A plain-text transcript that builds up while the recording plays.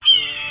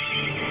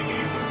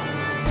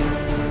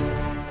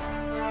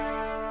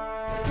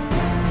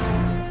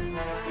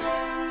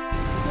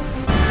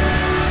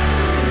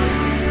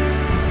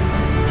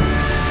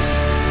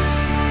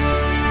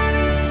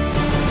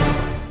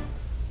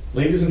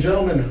Ladies and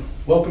gentlemen,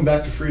 welcome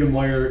back to Freedom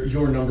Wire,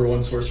 your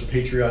 #1 source for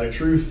patriotic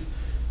truth.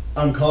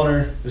 I'm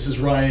Connor, this is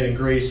Ryan and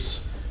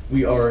Grace.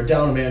 We are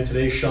down a man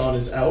today. Sean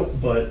is out,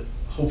 but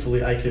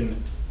hopefully I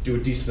can do a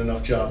decent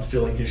enough job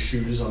filling his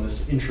shoes on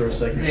this intro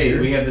segment. Hey,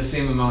 here. we have the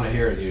same amount of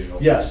hair as usual.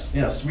 Yes,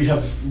 we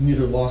have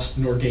neither lost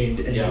nor gained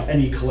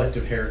any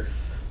collective hair.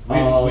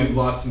 We've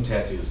lost some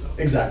tattoos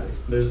though. Exactly.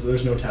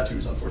 There's no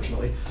tattoos,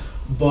 unfortunately.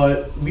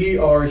 But we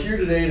are here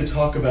today to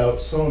talk about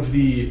some of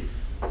the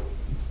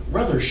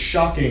rather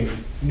shocking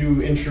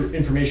new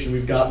information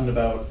we've gotten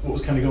about what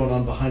was kind of going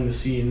on behind the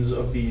scenes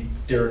of the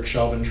Derek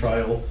Chauvin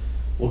trial.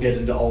 We'll get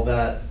into all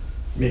that.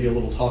 Maybe a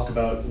little talk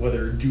about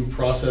whether due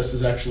process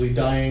is actually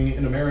dying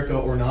in America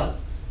or not.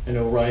 I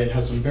know Ryan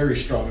has some very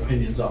strong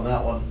opinions on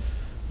that one.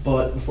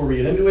 But before we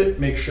get into it,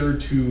 make sure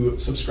to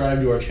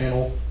subscribe to our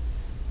channel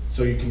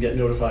so you can get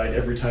notified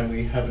every time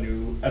we have a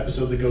new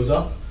episode that goes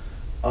up.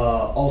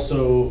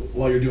 Also,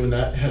 while you're doing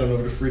that, head on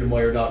over to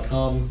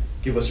freedomwire.com,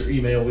 give us your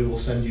email. We will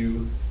send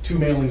you 2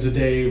 mailings a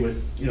day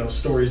with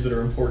stories that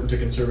are important to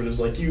conservatives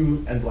like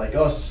you and like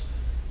us.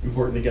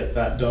 Important to get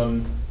that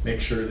done.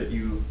 Make sure that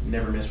you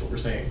never miss what we're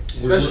saying.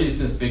 Especially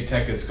since Big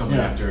Tech is coming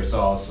after us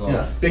all,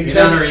 so Big get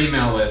Tech, on our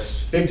email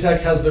list. Big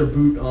Tech has their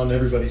boot on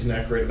everybody's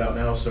neck right about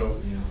now, so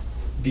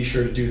be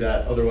sure to do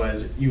that.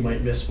 Otherwise, you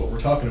might miss what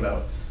we're talking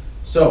about.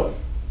 So,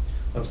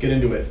 let's get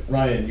into it.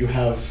 Ryan, you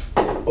have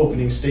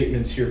opening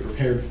statements here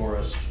prepared for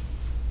us.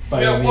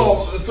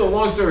 So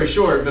long story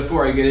short,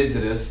 before I get into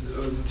this,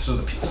 so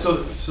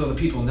the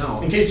people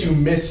know. In case you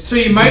missed so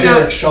you might the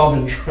Derek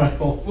Chauvin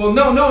trial. Well,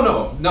 no.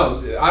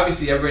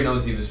 Obviously, everybody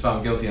knows he was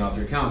found guilty on all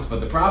 3 counts, but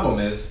the problem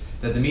is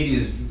that the media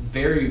is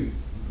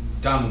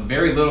done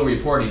very little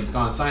reporting. It's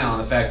gone silent on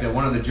the fact that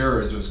one of the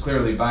jurors was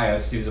clearly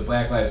biased. He was a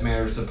Black Lives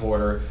Matter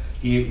supporter.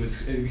 He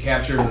was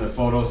captured in the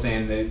photo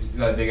saying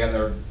that they got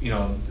their,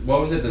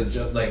 what was it,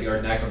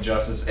 our neck of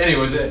justice.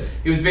 Anyways,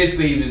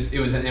 it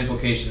was an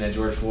implication that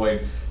George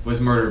Floyd was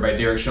murdered by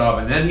Derek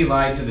Chauvin. Then he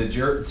lied to the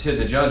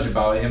judge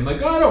about it. I'm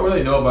like, I don't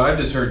really know, but I've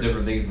just heard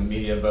different things in the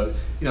media, but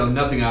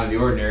nothing out of the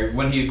ordinary.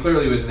 When he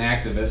clearly was an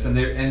activist,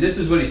 and this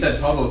is what he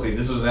said publicly.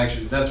 That's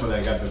what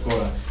I got the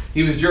quote on.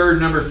 He was juror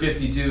number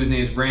 52. His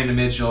name is Brandon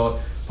Mitchell.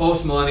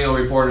 Post-Millennial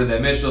reported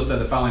that Mitchell said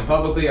the following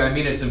publicly: "I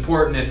mean, it's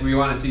important if we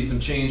want to see some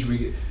change.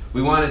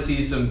 We want to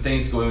see some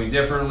things going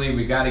differently.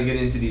 We got to get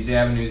into these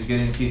avenues, get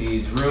into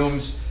these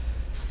rooms,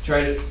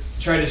 try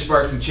to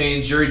spark some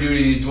change. Jury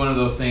duty is one of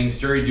those things.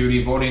 Jury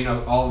duty, voting,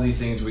 all of these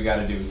things we got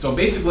to do." So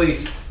basically,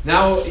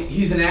 now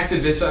he's an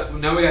activist.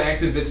 Now we got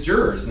activist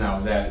jurors.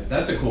 Now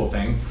that's a cool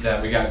thing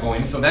that we got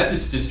going. So that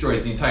just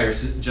destroys the entire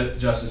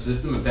justice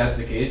system. If that's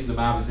the case, the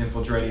mob is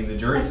infiltrating the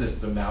jury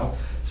system now.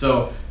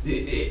 So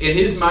in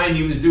his mind,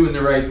 he was doing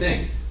the right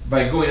thing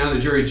by going on the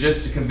jury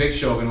just to convict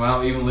Chauvin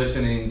without even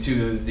listening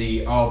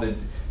to all the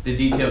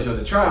details of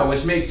the trial,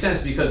 which makes sense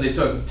because they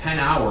took 10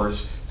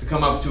 hours to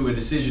come up to a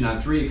decision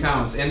on 3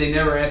 counts, and they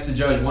never asked the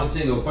judge one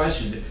single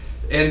question.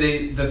 And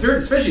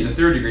especially the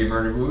third degree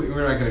murder,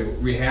 we're not going to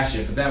rehash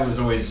it, but that was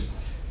always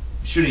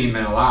shouldn't even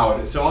been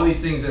allowed. So all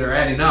these things that are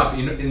adding up,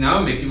 and now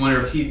it makes you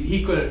wonder if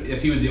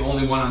he was the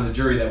only one on the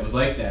jury that was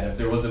like that, if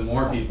there wasn't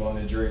more people on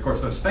the jury. Of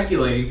course, I'm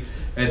speculating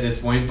at this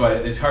point,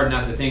 but it's hard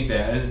not to think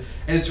that, and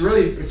it's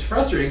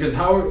frustrating because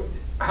how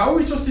are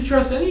we supposed to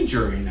trust any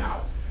jury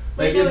now?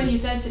 Like, what he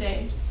said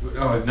today.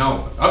 Oh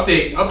no!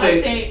 Update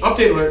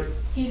alert.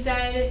 He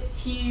said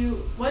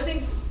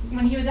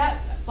when he was at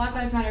Black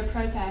Lives Matter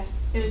protests,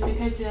 it was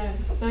because of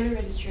voter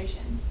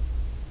registration.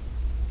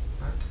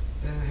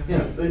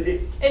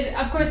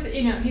 Of course,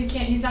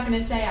 he's not going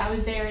to say I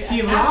was there as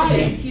an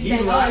activist. He's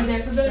saying, I was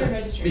there for voter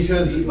registration.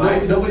 Because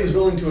nobody's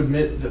willing to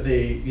admit that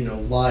they,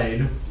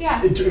 lied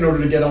in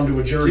order to get onto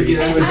a jury to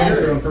advance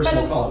their own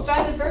personal cause.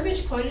 By the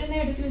verbiage quoted in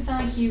there, it doesn't even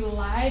sound like he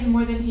lied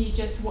more than he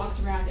just walked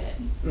around it.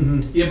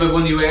 Mm-hmm. Yeah, but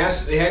when you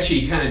asked,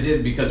 actually he kind of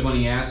did, because when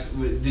he asked,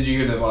 did you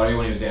hear the audio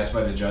when he was asked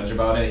by the judge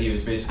about it? He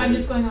was basically... I'm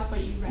just going off what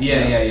you read.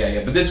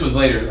 Yeah. But this was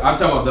later. I'm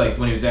talking about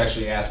when he was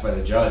actually asked by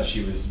the judge,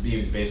 he was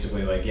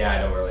basically like, I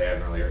haven't really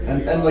heard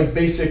anything. And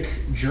basic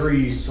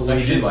jury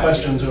selection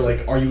questions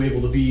are are you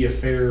able to be a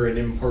fair and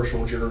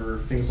impartial juror,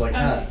 things like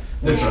that.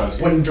 That's what I was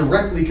when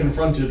directly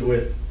confronted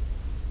with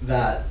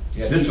that,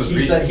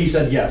 he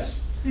said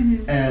yes.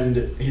 Mm-hmm. And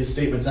his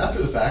statements after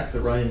the fact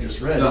that Ryan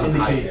just read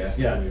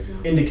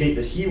indicate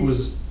that he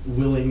was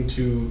willing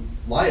to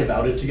lie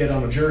about it to get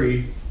on a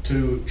jury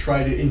to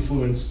try to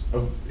influence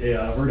a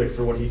verdict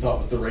for what he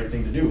thought was the right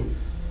thing to do.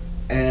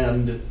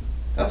 And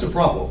that's a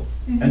problem.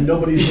 Mm-hmm. And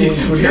nobody's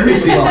willing to admit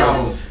it's a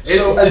problem.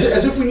 So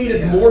as if we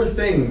needed more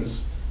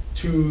things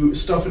to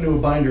stuff into a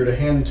binder to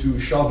hand to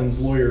Chauvin's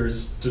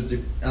lawyers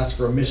to ask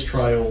for a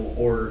mistrial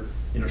or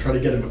try to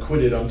get him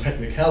acquitted on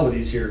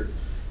technicalities here.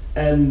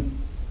 And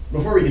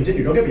before we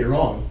continue, don't get me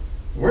wrong.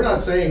 We're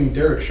not saying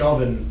Derek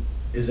Chauvin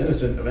is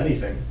innocent of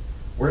anything.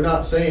 We're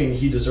not saying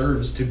he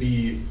deserves to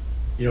be,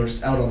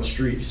 just out on the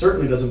street. He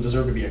certainly doesn't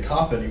deserve to be a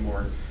cop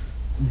anymore.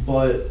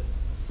 But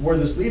where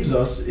this leaves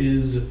us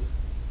is,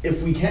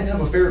 if we can't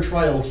have a fair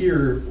trial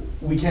here,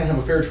 we can't have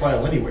a fair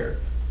trial anywhere.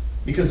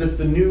 Because if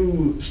the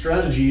new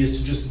strategy is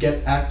to just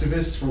get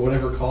activists for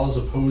whatever cause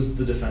oppose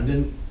the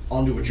defendant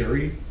onto a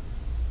jury,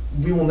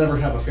 we will never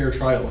have a fair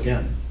trial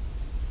again.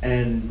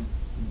 And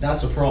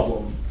that's a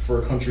problem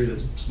for a country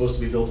that's supposed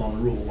to be built on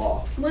the rule of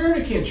law. We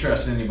already can't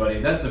trust anybody.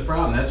 That's the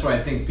problem. That's why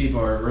I think people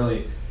are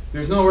really,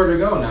 there's nowhere to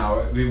go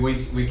now.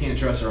 We can't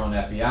trust our own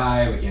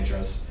FBI. We can't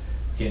trust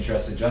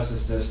the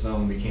justice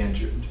system. We can't,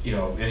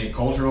 any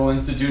cultural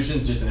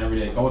institutions, just an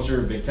everyday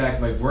culture, big tech.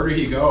 Like, where do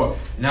you go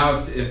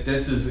now? If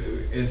this is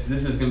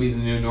going to be the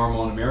new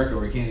normal in America,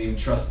 where we can't even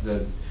trust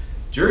the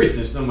jury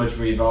system, which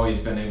we've always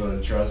been able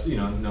to trust.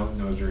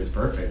 No jury's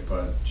perfect,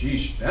 but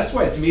geez, that's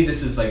why to me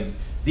this is like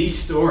the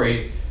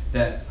story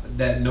that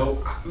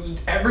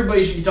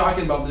everybody should be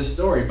talking about this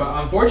story.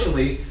 But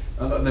unfortunately,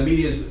 the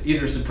media is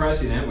either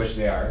suppressing it, which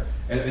they are.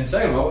 And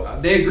second of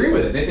all, they agree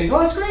with it. They think, oh,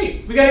 that's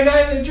great. We got a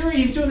guy in the jury.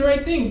 He's doing the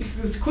right thing.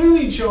 It's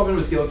clearly Chauvin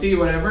was guilty,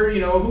 whatever. He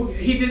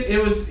did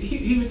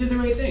the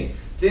right thing.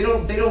 They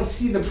don't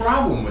see the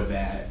problem with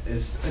that.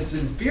 It's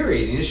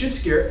infuriating. It should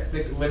scare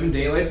the living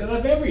daylights out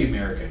of every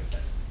American.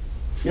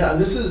 Yeah,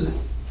 and this is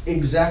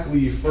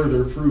exactly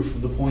further proof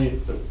of the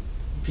point that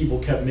people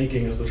kept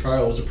making as the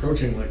trial was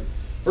approaching. Like,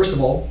 first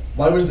of all,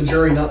 why was the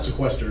jury not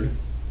sequestered?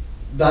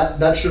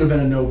 That should have been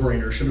a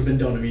no-brainer. Should have been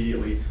done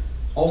immediately.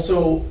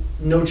 Also,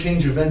 no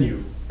change of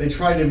venue. They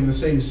tried him in the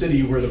same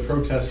city where the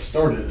protests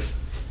started,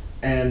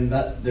 and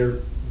that there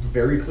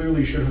very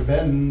clearly should have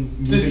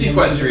been. The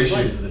sequester issue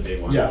is the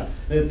big one. Yeah,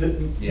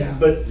 yeah.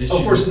 But of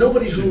course,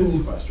 nobody who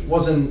sequestered.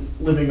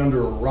 wasn't living under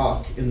a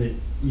rock in the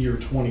year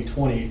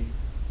 2020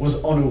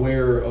 was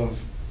unaware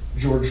of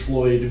George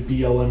Floyd,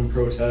 BLM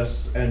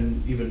protests,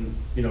 and even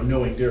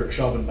knowing Derek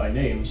Chauvin by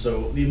name.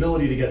 So the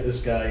ability to get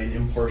this guy an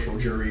impartial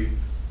jury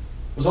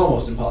was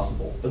almost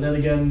impossible. But then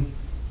again,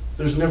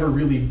 there's never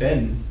really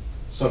been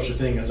such a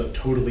thing as a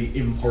totally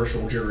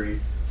impartial jury.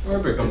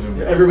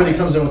 Everybody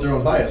comes in with their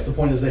own bias. The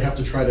point is they have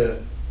to try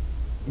to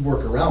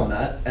work around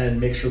that and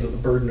make sure that the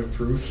burden of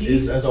proof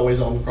is, as always,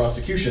 on the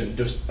prosecution.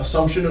 Just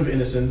assumption of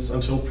innocence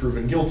until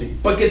proven guilty.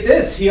 But get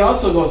this, he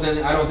also goes in,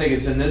 I don't think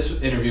it's in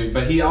this interview,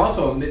 but he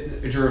also,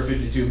 Juror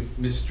 52,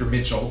 Mr.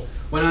 Mitchell,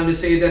 went on to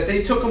say that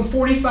they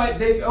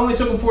only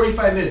took him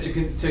 45 minutes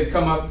to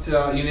come up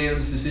to a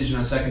unanimous decision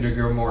on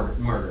second-degree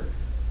murder.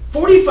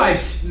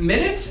 45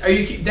 minutes?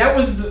 That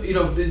was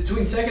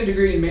between second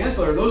degree and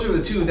manslaughter. Those are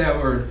the two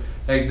that were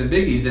like the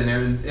biggies in there.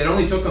 And it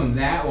only took them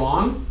that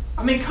long.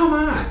 I mean, come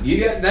on! You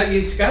got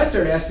to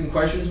start asking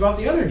questions about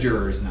the other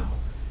jurors now.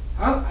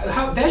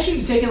 How that should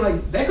have taken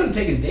that could have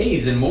taken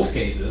days in most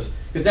cases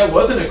because that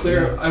wasn't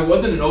it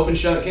wasn't an open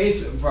shut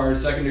case as far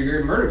as second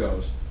degree murder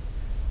goes.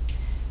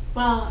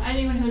 Well,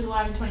 anyone who's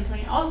alive in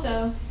 2020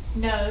 also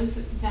knows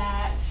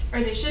that,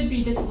 or they should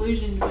be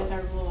disillusioned with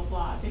our rule of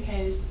law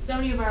because so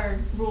many of our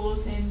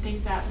rules and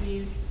things that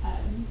we've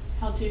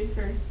held to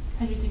for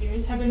hundreds of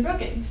years have been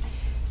broken.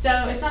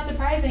 So it's not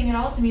surprising at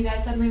all to me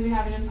that suddenly we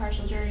have an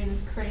impartial jury in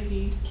this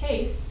crazy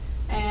case,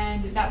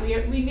 and that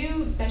we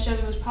knew that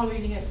Chauvin was probably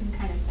going to get some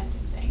kind of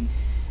sentencing.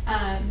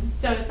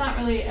 So it's not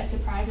really a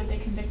surprise that they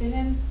convicted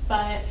him,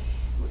 but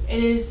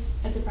it is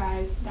a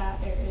surprise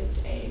that there is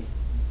a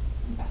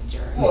bad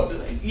juror. Well,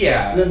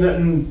 yeah.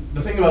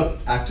 The thing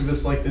about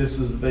activists like this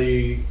is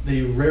they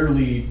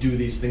rarely do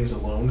these things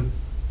alone.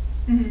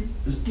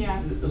 Mm-hmm.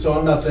 Yeah. So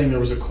I'm not saying there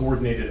was a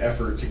coordinated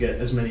effort to get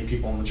as many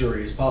people on the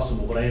jury as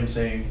possible, but I am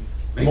saying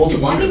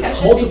multiple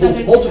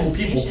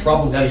people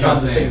probably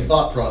have the same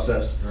thought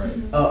process. Right.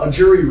 A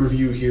jury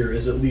review here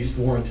is at least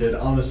warranted.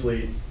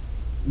 Honestly,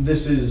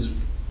 this is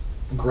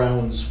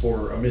grounds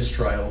for a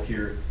mistrial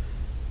here.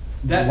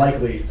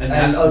 Likely, and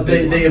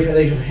they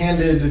have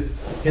handed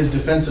his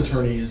defense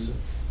attorneys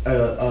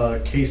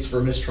a case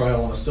for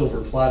mistrial on a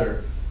silver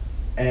platter,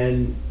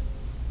 and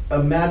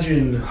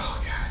imagine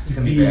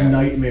the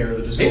nightmare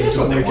that is going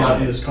to break out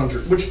in this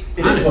country. Which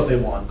it is what they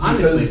want.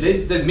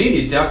 Honestly, the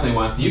media definitely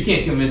wants it. You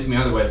can't convince me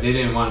otherwise. They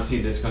didn't want to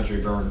see this country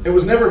burn. It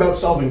was never about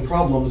solving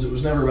problems. It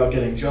was never about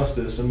getting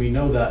justice, and we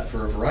know that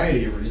for a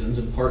variety of reasons.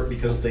 In part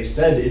because they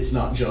said it's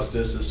not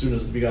justice as soon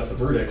as we got the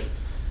verdict.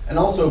 And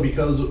also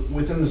because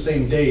within the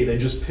same day, they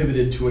just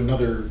pivoted to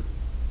another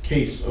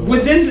case.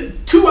 Within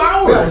 2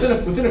 hours?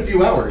 Yeah, within a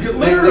few hours.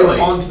 Literally. They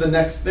were on to the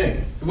next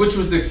thing. Which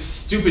was the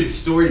stupid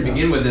story to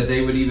begin with, that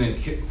they would even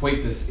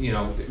equate this, we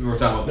were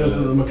talking about There's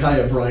the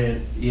Ma'Khia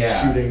Bryant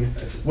shooting,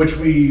 which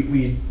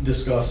we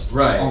discussed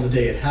on the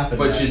day it happened.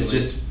 Which is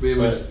just, it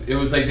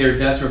was like they were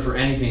desperate for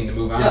anything to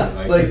move on.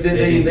 Yeah,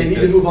 they need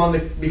to move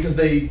on because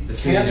they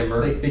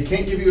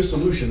can't give you a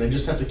solution. They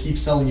just have to keep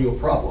selling you a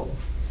problem.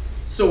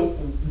 So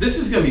this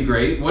is going to be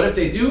great. What if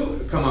they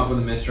do come up with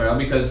a mistrial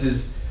because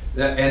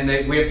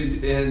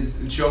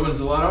and Chauvin's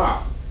a lot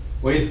off?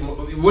 What do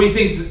you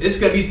think? It's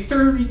going to be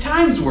 30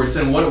 times worse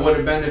than what it would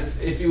have been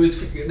if he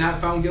was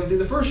not found guilty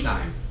the first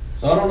time.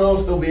 So I don't know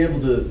if they'll be able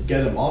to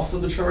get him off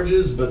of the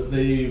charges, but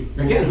they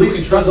at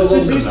least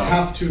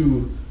have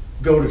to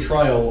go to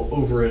trial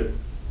over it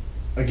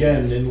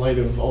again in light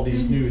of all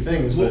these new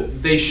things. Well,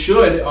 But they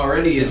should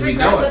already, as we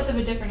know Regardless it. of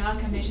a different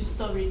outcome, they should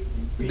still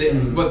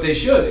But they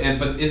should,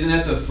 but isn't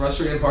that the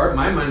frustrating part?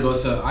 My mind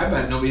goes to, I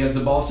bet nobody has the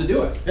balls to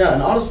do it. yeah,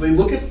 and honestly,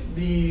 look at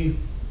the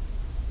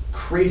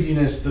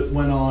craziness that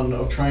went on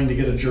of trying to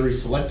get a jury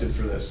selected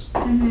for this.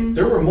 Mm-hmm.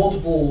 There were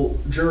multiple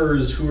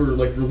jurors who were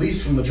like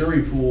released from the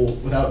jury pool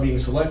without being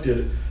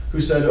selected,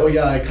 who said, "Oh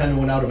yeah, I kind of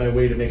went out of my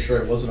way to make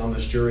sure I wasn't on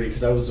this jury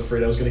because I was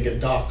afraid I was going to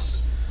get doxxed."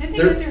 Didn't they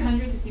There- go through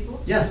hundreds of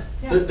people? Yeah,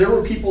 Yeah. There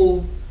were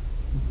people,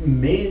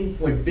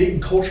 like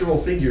big cultural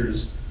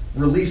figures,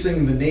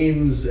 releasing the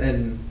names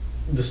and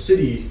the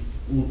city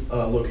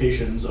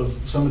locations of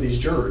some of these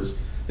jurors.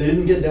 They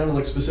didn't get down to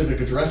like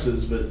specific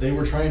addresses, but they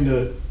were trying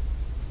to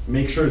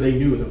make sure they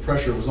knew the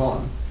pressure was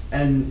on.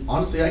 And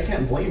honestly, I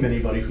can't blame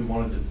anybody who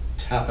wanted to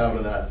tap out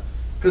of that,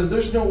 because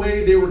there's no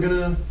way they were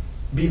gonna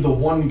be the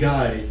one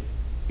guy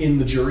in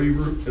the jury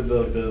room,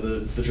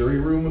 the jury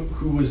room,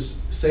 who was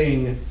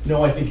saying,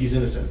 "No, I think he's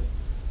innocent."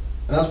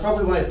 And that's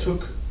probably why it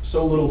took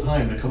so little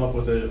time to come up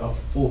with a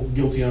full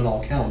guilty on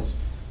all counts,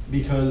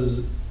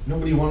 because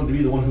nobody wanted to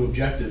be the one who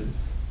objected,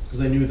 because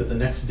they knew that the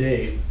next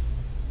day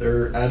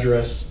their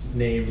address,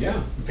 name,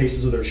 Yeah.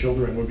 faces of their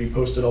children would be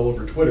posted all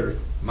over Twitter.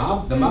 The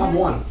mob Mhm.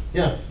 won.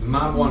 Yeah. The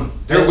mob won.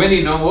 They're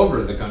winning all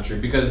over the country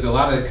because a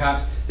lot of the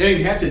cops, they don't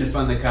even have to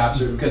defund the cops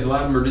Mhm. because a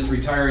lot of them are just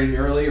retiring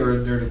early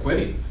or they're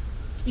quitting.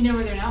 You know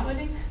where they're not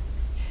winning?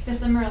 The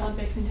Summer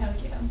Olympics in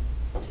Tokyo.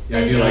 Yeah,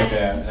 I They do like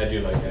banned- that. I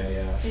do like that,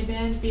 yeah. They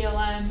banned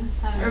BLM,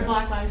 or Yeah.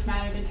 Black Lives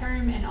Matter, the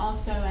term, and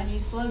also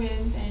any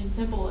slogans and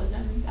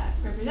symbolism that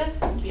represents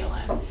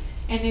BLM.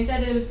 And they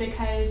said it was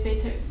because they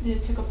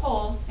took a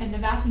poll, and the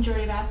vast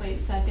majority of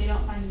athletes said they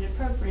don't find it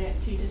appropriate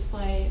to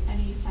display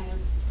any sign of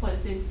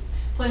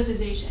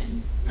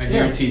politicization. I Yeah.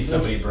 guarantee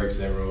somebody breaks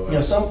that rule.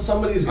 Yeah,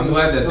 somebody's I'm gonna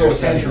glad that throw they're a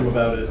tantrum saying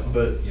about it,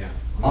 but yeah.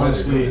 I'm glad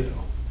they're doing honestly, it,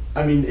 though.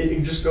 I mean,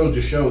 it just goes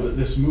to show that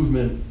this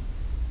movement,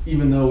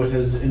 even though it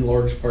has in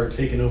large part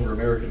taken over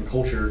American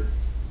culture,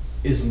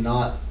 is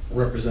not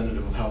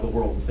representative of how the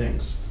world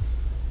thinks.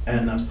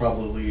 And that's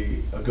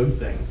probably a good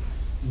thing,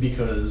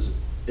 because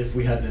if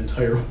we had an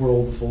entire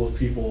world full of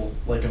people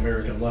like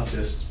American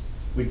leftists,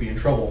 we'd be in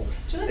trouble.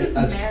 It's really just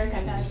As- America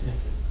that's.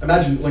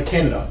 Imagine, like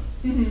Canada.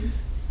 Mhm.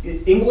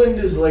 England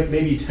is like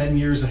maybe 10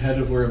 years ahead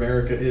of where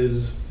America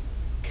is.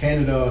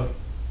 Canada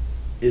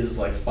is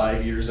like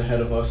 5 years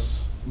ahead of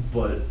us,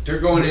 but They're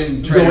going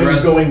in trying to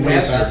arrest going way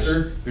pastors.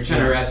 faster. They're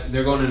trying to Yeah. arrest.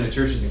 They're going into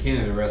churches in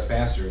Canada to arrest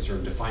pastors for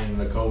defying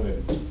the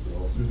COVID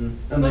rules. And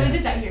Well, they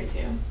did that here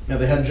too. Yeah,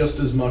 they had just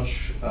as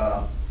much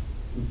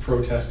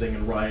protesting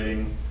and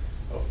rioting,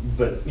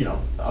 but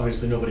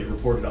obviously nobody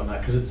reported on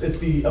that because it's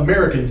the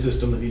American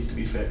system that needs to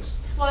be fixed.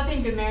 Well, I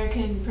think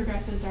American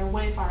progressives are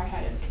way far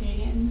ahead of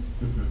Canadians.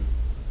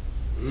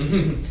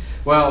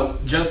 Well,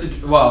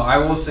 I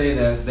will say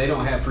that they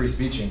don't have free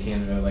speech in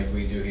Canada like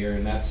we do here,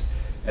 and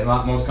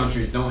most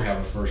countries don't have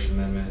a First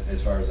Amendment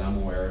as far as I'm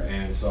aware,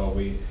 and so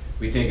we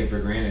take it for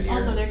granted here.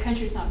 Also, their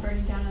country's not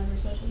burning down over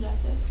social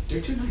justice.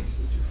 They're too nice.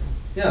 They're too friendly.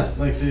 Yeah,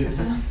 like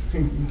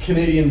the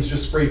Canadians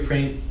just spray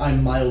paint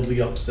 "I'm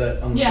mildly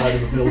upset" on the Yeah. side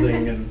of a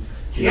building, and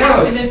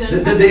Yeah,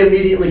 Activism. they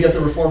immediately get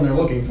the reform they're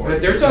looking for.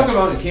 But they're talking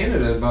about in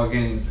Canada about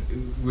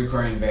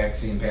requiring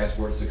vaccine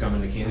passports to come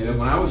into Canada.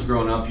 When I was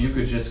growing up, you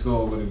could just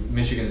go with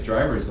Michigan's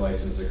driver's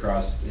license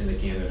across into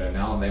Canada.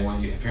 Now they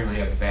want you to apparently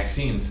have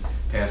vaccines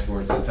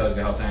passports. That tells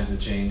you how times have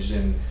changed.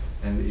 And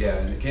yeah,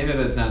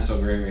 Canada is not so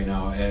great right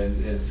now.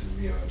 And it's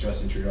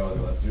Justin Trudeau has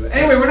a lot to do with it.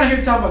 Anyway, we're not here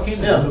to talk about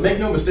Canada. Yeah, but make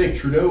no mistake,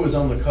 Trudeau is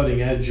on the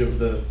cutting edge of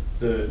the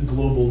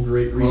global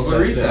Great Reset. Global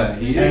Reset,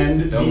 thing. he is.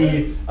 And Nope.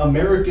 the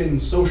American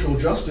social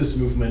justice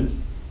movement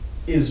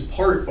is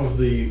part of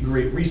the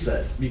Great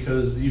Reset,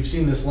 because you've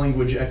seen this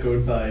language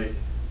echoed by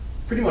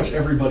pretty much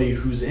everybody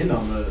who's in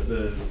on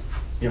the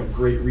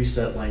Great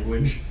Reset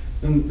language.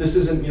 And this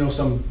isn't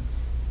some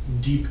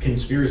deep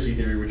conspiracy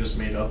theory we just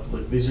made up.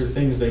 Like, these are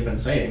things they've been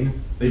saying.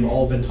 They've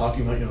all been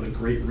talking about the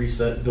Great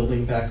Reset,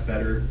 building back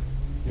better.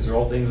 These are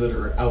all things that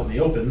are out in the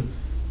open.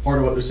 Part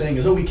of what they're saying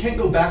is, we can't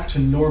go back to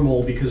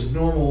normal because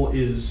normal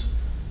is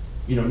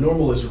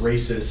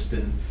racist,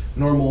 and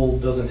normal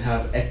doesn't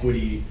have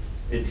equity.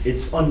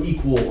 It's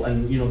unequal,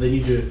 and they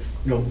need to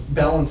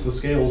balance the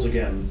scales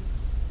again.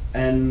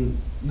 And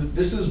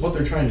this is what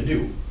they're trying to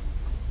do,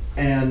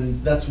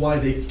 and that's why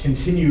they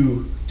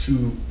continue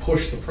to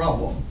push the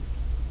problem.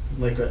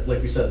 Like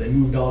we said, they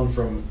moved on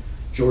from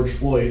George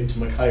Floyd to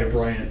Ma'Khia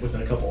Bryant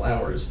within a couple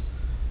hours,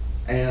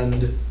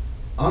 and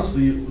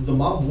honestly, the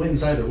mob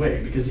wins either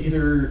way, because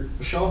either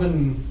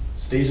Chauvin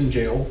stays in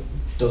jail,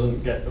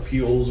 doesn't get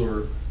appeals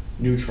or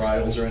new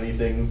trials or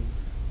anything,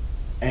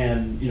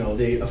 and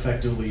they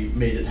effectively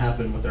made it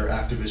happen with their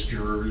activist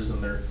jurors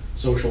and their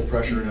social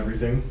pressure and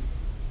everything,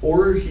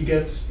 or he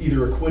gets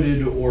either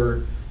acquitted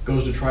or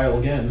goes to trial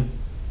again,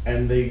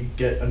 and they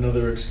get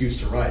another excuse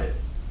to riot.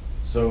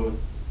 So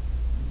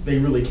they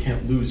really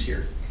can't lose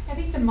here. I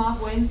think the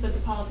mob wins, but the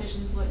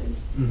politicians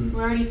lose. Mhm.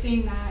 We're already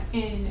seeing that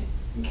in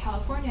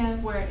California,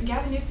 where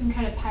Gavin Newsom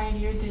kind of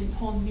pioneered the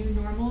whole new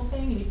normal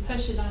thing, and he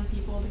pushed it on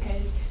people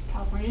because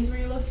California is where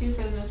you look to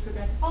for the most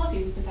progressive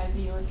policies, besides besides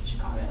New York and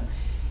Chicago.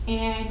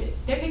 And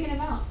they're kicking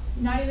him out.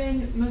 Not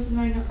even most of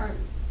the or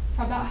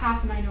about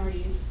half the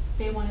minorities,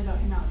 they want to vote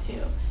him out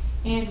too.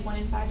 And 1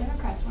 in 5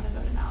 Democrats want to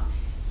vote him out.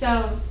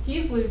 So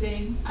he's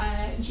losing.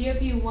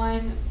 GOP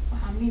won,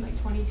 how many, like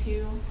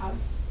 22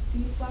 House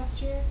seats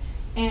last year?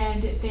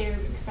 And they're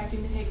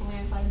expecting to take a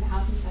landslide in the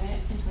House and Senate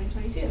in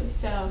 2022.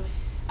 So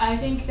I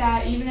think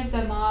that even if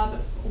the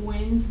mob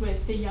wins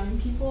with the young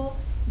people,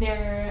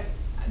 the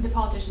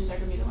politicians are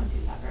going to be the ones who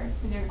suffer.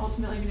 And they're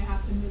ultimately going to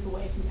have to move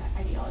away from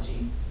that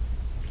ideology.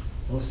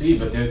 We'll see,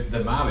 but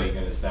the mob ain't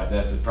going to stop.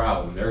 That's the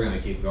problem. They're going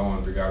to keep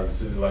going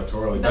regardless of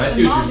electorally. But I the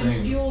see what mob you're is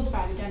saying. fueled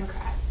by the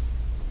Democrats.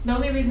 The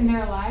only reason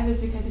they're alive is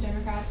because the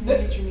Democrats and the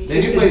mainstream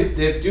media.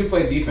 They do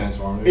play defense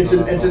for them. It's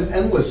an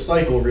endless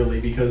cycle,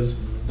 really, because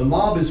the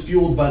mob is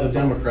fueled by the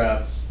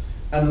Democrats,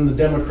 and then the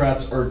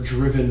Democrats are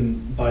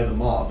driven by the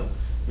mob.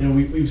 You know,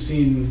 we've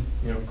seen,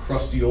 you know,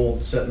 crusty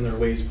old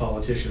set-in-their-ways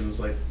politicians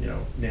like, you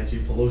know, Nancy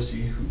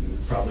Pelosi, who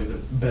probably the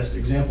best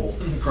example,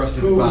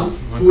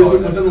 who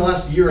within the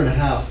last year and a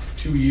half,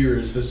 2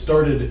 years, has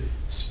started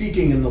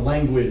speaking in the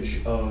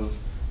language of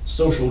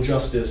social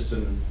justice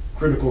and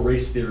critical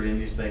race theory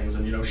and these things.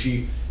 And, you know,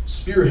 she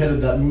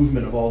spearheaded that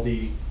movement of all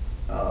the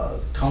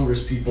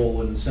Congress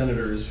people and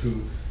senators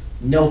who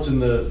knelt in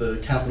the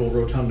Capitol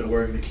Rotunda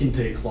wearing the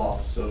kente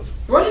cloths of.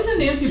 Why doesn't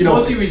Nancy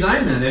Pelosi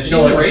resign then? If she's a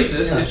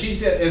racist, yeah. if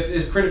she's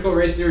if critical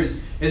race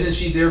theories, isn't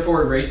she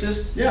therefore a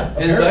racist? Yeah,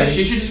 and so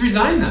she should just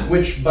resign then.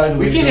 Which, by the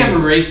way, we can't have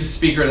a racist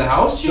Speaker of the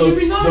House. She should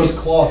resign. Those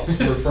cloths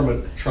were from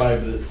a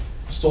tribe that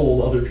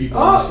sold other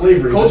people into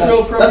slavery.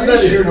 Cultural appropriation.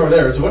 That's neither here nor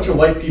there. It's a bunch of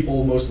white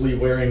people mostly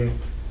wearing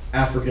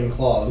African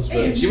cloths, but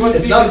Hey, she wants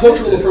it's to be not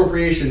consistent. cultural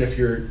appropriation if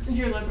you're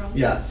liberal.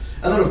 Yeah,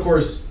 and then of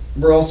course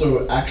we're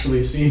also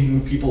actually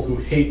seeing people who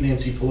hate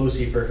Nancy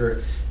Pelosi for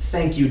her.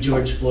 Thank you,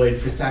 George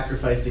Floyd, for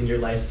sacrificing your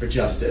life for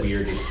justice.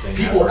 Weirdest thing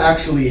People ever.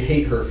 actually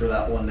hate her for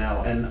that one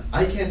now, and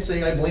I can't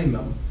say I blame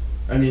them.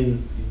 I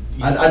mean,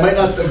 I might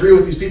not agree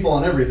with these people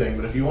on everything,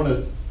 but if you want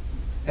to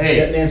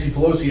get Nancy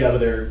Pelosi out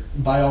of there,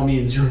 by all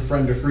means, you're a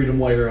friend of freedom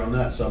while on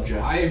that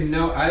subject. I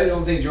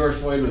don't think George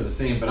Floyd was the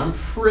same, but I'm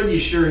pretty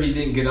sure he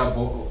didn't get up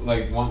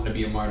like wanting to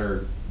be a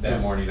martyr that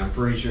morning. I'm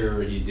pretty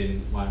sure he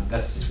didn't want.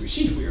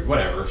 She's weird.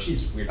 Whatever.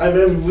 She's weird. I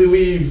mean,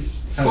 we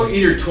go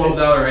eat her $12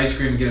 ice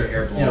cream and get her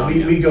hair blown.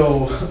 Yeah, we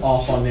go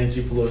off on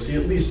Nancy Pelosi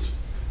at least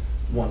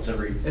once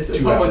every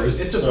 2 hours.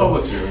 It's a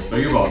public service, so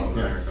you're welcome,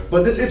 America.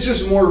 But it's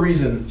just more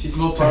reason. She's the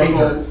most to hate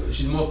powerful. her.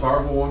 She's the most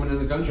powerful woman in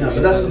the country. Yeah,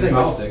 but that's the thing.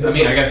 Politics. I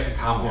mean, I guess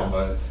Kamala,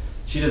 but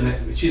she doesn't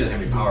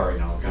have any power right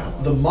now.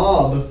 Kamala. The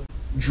mob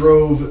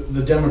drove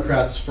the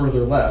Democrats further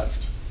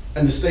left,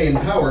 and to stay in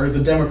power,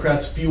 the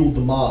Democrats fueled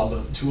the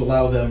mob to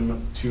allow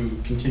them to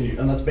continue.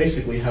 And that's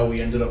basically how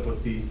we ended up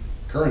with the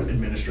current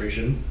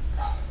administration.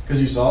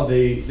 Because you saw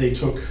they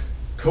took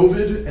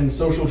COVID and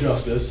social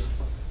justice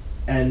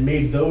and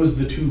made those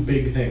the two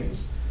big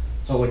things.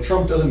 So like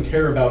Trump doesn't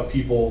care about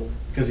people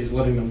because he's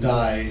letting them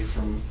die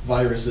from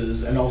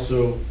viruses, and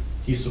also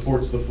he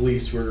supports the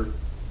police who are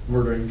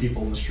murdering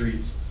people in the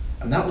streets.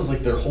 And that was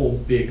like their whole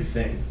big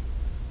thing.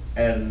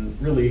 And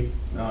really,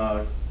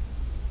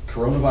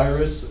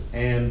 coronavirus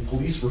and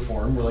police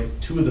reform were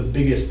like two of the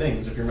biggest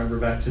things. If you remember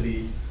back to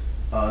the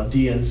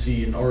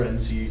DNC and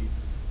RNC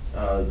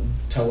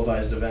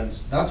televised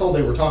events, that's all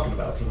they were talking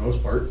about for the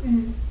most part.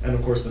 Mm-hmm. And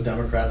of course the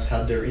Democrats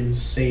had their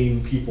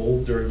insane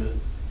people during the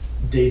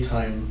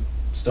daytime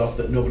stuff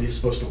that nobody's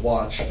supposed to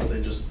watch, but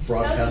they just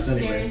broadcast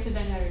anyway. That was the scariest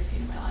event I've ever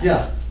seen in my life.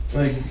 Yeah,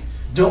 like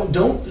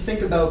don't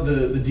think about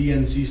the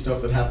DNC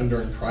stuff that happened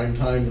during prime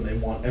time when they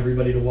want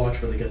everybody to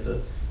watch, where they get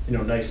the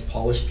nice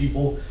polished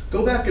people.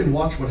 Go back and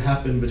watch what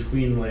happened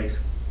between like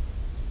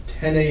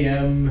 10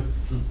 a.m.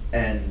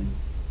 and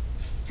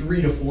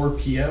 3 to 4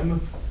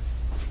 p.m.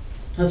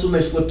 That's when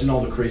they slipped in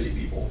all the crazy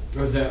people.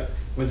 Was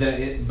that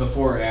it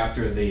before or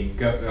after the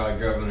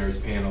governor's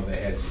panel that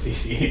had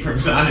Stacey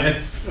Abrams on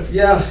it?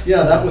 Yeah,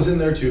 that was in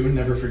there too.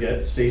 Never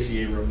forget Stacey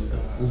Abrams, the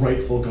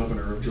rightful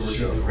governor of Georgia. She's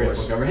the of rightful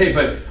course. governor. Hey,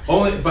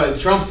 but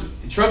Trump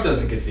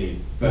doesn't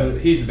concede, but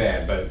he's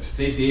bad. But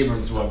Stacey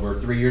Abrams, we're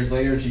 3 years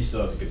later, and she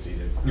still hasn't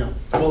conceded. No.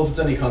 Well, if it's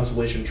any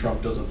consolation,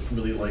 Trump doesn't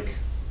really like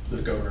the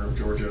governor of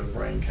Georgia,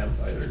 Brian Kemp,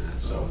 either.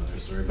 That's another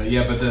story. But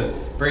yeah,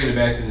 bringing it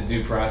back to the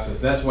due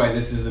process, that's why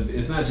this is.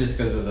 It's not just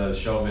because of the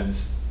Chauvin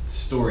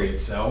story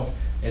itself.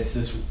 It's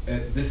this.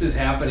 This is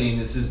happening.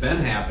 This has been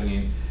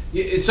happening.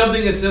 It's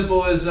something as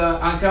simple as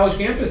on college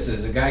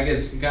campuses. A guy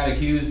got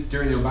accused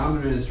during the Obama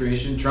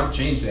administration. Trump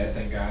changed that,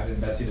 thank God,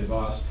 and Betsy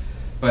DeVos.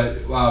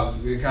 But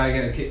a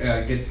guy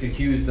gets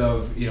accused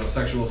of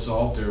sexual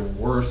assault or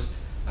worse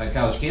on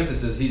college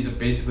campuses.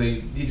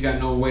 He's got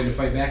no way to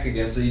fight back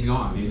against it. He's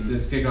gone.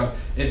 He's kicked off.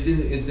 It's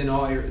in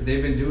all.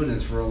 They've been doing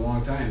this for a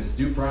long time. This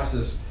due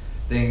process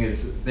thing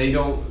is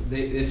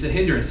it's a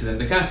hindrance to them.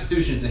 The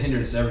Constitution is a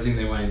hindrance to everything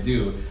they want to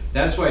do.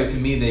 That's why, to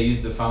me, they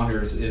use the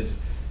founders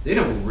as they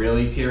don't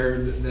really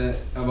care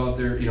about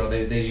their,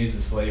 they use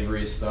the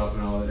slavery stuff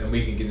and all that, and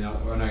we can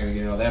we're not going to get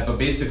into all that, but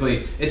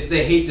basically,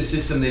 they hate the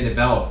system they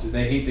developed.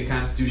 They hate the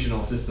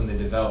constitutional system they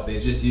developed. They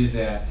just use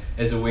that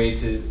as a way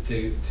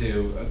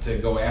to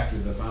go after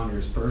the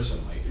founders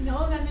personally. No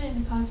amendment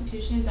in the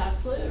Constitution is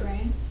absolute,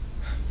 right?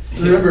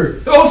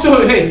 Remember,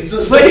 so hey, it's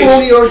a slaves,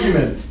 only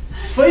argument.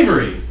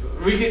 slavery.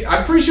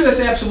 I'm pretty sure that's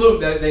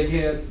absolute, that they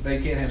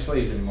can't have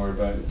slaves anymore.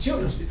 But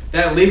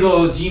that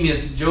legal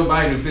genius Joe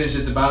Biden, who finished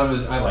at the bottom of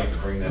his, I like to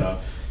bring that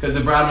up because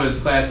the bottom of his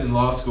class in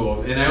law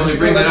school, and I only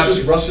bring that up. That's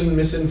just Russian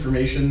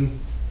misinformation.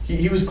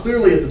 He was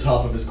clearly at the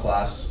top of his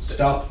class.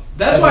 Stop.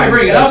 That's why I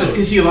bring it up, is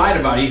because he lied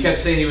about it. He kept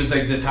saying he was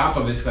like the top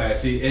of his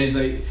class, and he's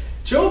like,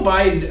 Joe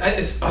Biden.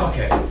 It's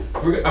okay.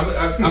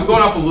 I'm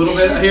going off a little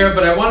bit here,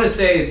 but I want to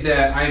say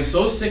that I am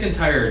so sick and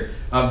tired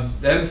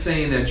of them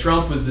saying that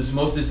Trump was the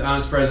most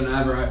dishonest president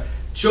ever.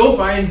 Joe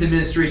Biden's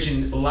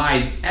administration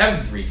lies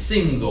every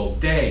single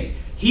day.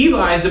 He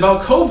lies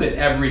about COVID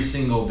every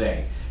single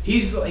day.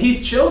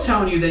 He's chill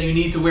telling you that you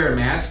need to wear a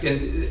mask,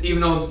 and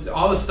even though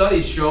all the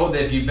studies show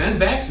that if you've been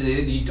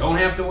vaccinated, you don't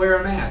have to wear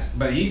a mask.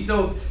 But he's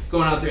still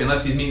going out there,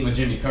 unless he's meeting with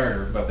Jimmy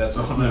Carter, but that's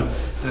all.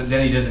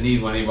 Then he doesn't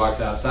need one. He walks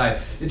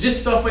outside. It's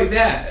just stuff like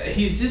that.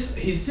 He's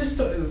just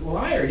a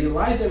liar. He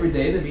lies every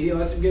day. The media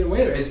lets him get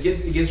away with it.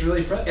 It gets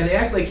really frustrating, and they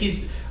act like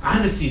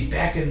he's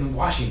back in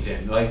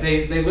Washington. Like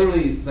they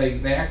literally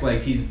they act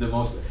like he's the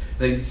most.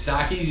 Like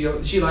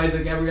Psaki, she lies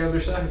like every other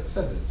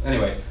sentence.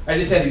 Anyway, I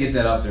just had to get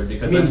that out there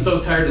because I'm so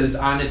tired of this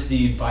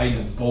honesty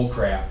Biden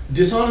bullcrap.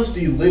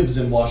 Dishonesty lives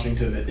in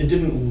Washington. It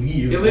didn't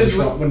leave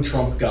when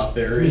Trump got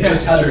there. It Yeah,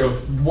 just had true.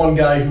 one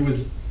guy who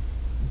was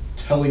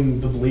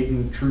telling the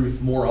blatant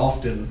truth more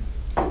often.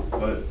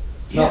 But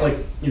it's not like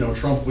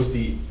Trump was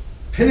the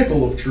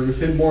pinnacle of truth.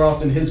 More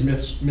often his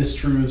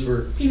mistruths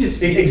were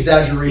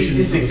exaggerations.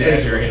 He just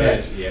exaggerated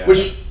effect, yeah.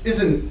 which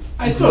isn't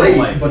I still great, don't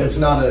like but it. it's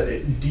not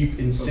a deep,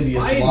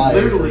 insidious Biden lie.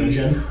 literally-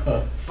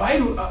 Agenda.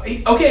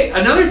 Biden. Okay,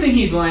 another thing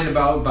he's lying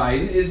about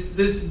Biden is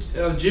this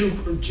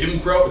Jim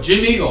Eagle.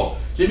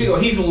 Jim Eagle.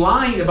 He's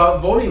lying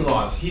about voting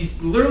laws.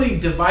 He's literally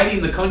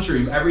dividing the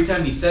country every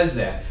time he says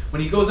that.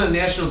 When he goes on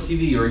national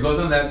TV or he goes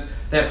on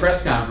that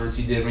press conference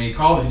he did when he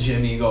called it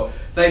Jim Eagle,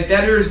 like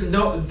there is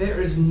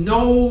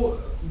no.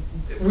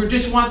 We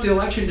just want the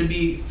election to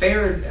be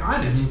fair and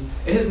honest.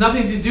 Mm-hmm. It has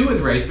nothing to do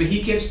with race, but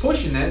he keeps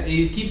pushing it, and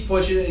he keeps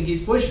pushing it, and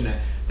keeps pushing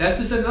it. That's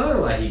just another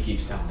lie he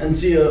keeps telling. And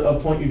see, a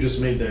point you just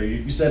made there,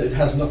 you said it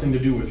has nothing to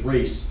do with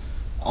race.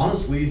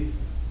 Honestly,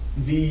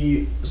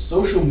 the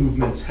social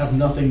movements have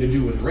nothing to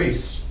do with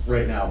race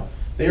right now.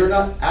 They are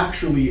not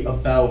actually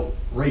about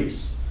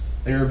race.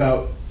 They are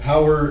about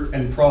power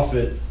and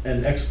profit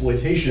and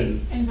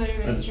exploitation. And voter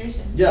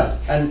registration.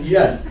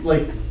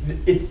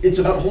 It's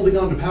about holding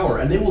on to power.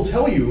 And they will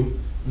tell you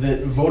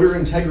that voter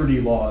integrity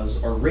laws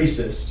are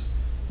racist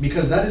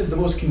because that is the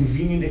most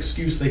convenient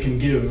excuse they can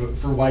give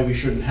for why we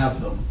shouldn't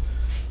have them.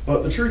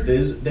 But the truth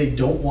is, they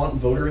don't want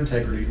voter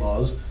integrity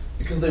laws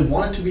because they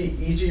want it to be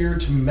easier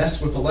to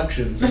mess with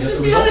elections. Let's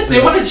just be honest,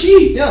 they want to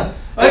cheat. Yeah.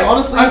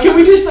 Honestly, can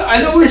we just?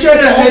 I know we're trying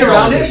to hit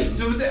around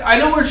it. I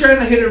know we're trying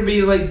to hit or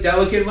be like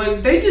delicate.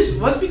 Like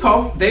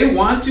they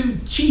want to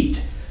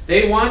cheat.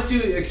 They want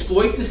to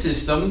exploit the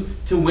system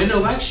to win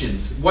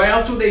elections. Why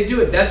else would they do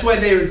it? That's why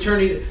they're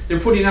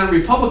putting on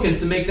Republicans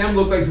to make them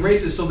look like the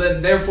racists, so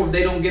that therefore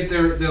they don't get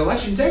the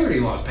election integrity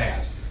laws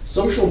passed.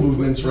 Social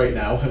movements right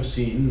now have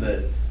seen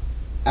that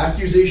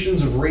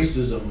accusations of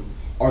racism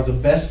are the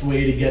best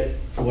way to get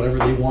whatever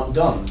they want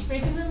done.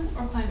 Racism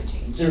or climate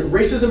change?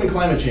 Racism and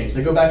climate change,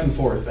 they go back and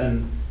forth.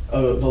 And the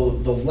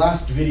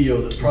last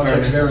video that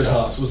Project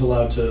Veritas was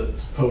allowed to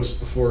post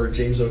before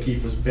James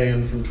O'Keefe was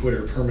banned from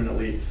Twitter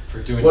permanently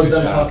was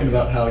them talking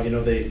about how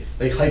they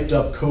hyped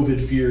up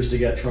COVID fears to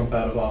get Trump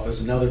out of office,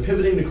 and now they're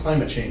pivoting to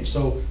climate change.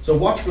 So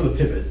watch for the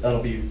pivot.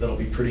 That'll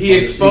be pretty. He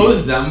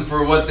exposed them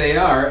for what they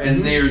are,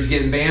 and they're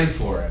getting banned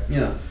for it.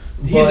 Yeah.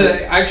 He's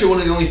actually one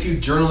of the only few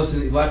journalists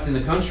left in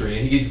the country,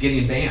 and he's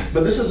getting banned.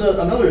 But this is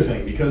another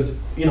thing, because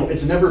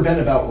it's never been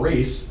about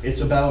race.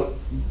 It's about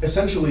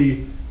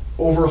essentially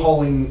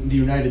overhauling the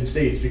United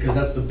States, because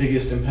that's the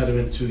biggest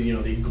impediment to the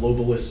the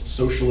globalist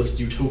socialist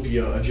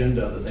utopia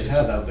agenda that they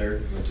have out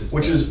there.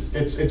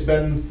 It's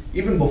been,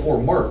 even before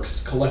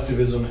Marx,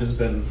 collectivism has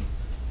been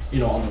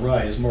on the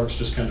rise. Marx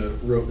just kind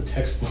of wrote the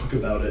textbook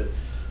about it.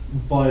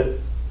 But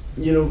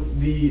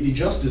the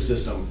justice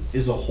system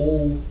is a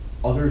whole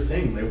other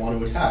thing they want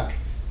to attack,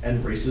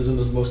 and racism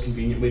is the most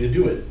convenient way to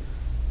do it.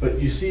 But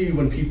you see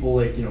when people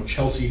like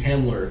Chelsea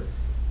Handler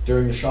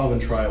during the Chauvin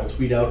trial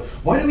tweet out,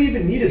 "Why do we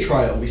even need a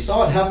trial? We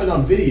saw it happen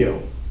on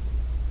video."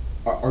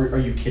 Are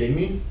you kidding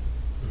me?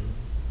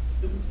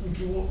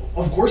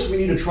 Of course we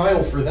need a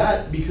trial for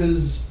that,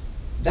 because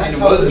that's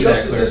how the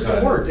justice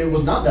system worked. It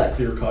was not that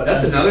clear cut.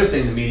 That's another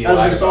thing the media,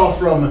 as we saw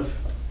from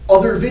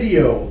other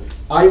video,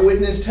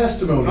 eyewitness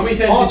testimony. How many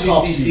times did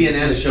you see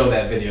CNN show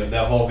that video,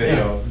 that whole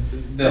video? Yeah.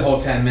 The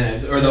whole 10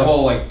 minutes, or the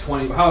whole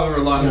 20, however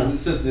long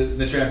since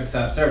the traffic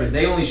stop started.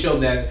 They only showed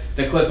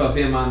the clip of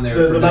him on there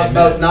for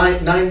about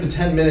 9 to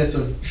 10 minutes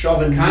of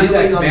Chauvin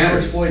kneeling on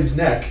George Floyd's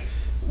neck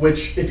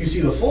which if you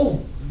see the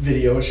full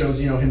video, it shows,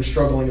 him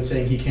struggling and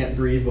saying he can't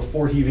breathe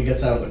before he even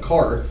gets out of the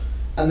car.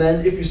 And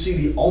then if you see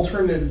the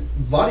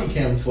alternate body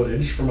cam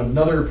footage from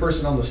another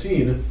person on the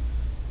scene,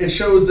 it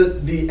shows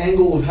that the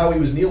angle of how he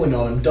was kneeling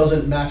on him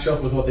doesn't match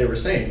up with what they were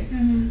saying.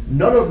 Mm-hmm.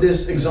 None of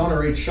this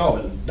exonerates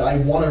Chauvin. I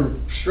want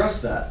to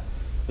stress that.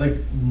 Like,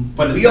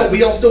 But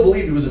we all still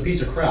believe he was a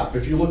piece of crap.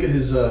 If you look at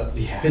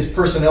his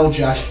personnel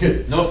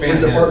jacket No fan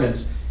with of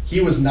departments,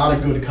 he was not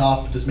a good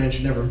cop. This man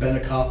should never have been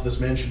a cop. This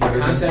man should never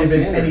have been Context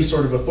given matters. any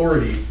sort of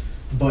authority.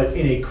 But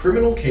in a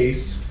criminal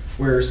case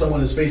where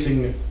someone is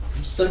facing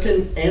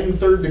second and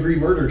third degree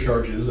murder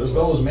charges as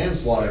well as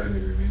manslaughter,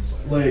 Second-degree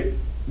manslaughter. like,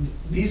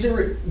 these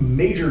are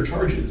major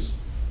charges,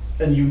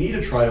 and you need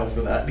a trial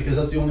for that because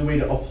that's the only way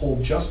to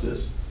uphold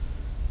justice.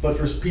 But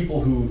for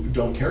people who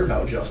don't care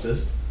about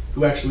justice,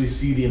 who actually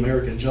see the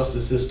American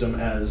justice system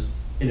as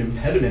an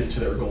impediment to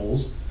their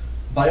goals,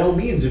 by all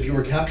means, if you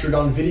were captured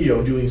on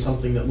video doing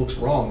something that looks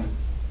wrong,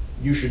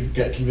 you should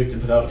get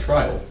convicted without a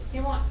trial. They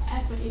want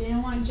equity. They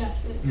don't want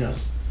justice.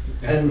 Yes.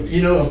 And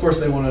of course,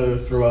 they want to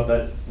throw out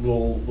that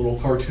little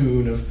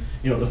cartoon of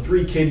the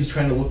three kids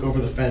trying to look over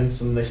the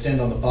fence, and they stand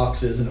on the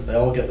boxes, and if they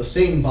all get the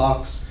same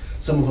box,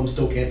 some of them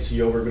still can't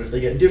see over. But if they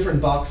get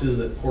different boxes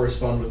that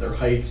correspond with their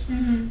heights,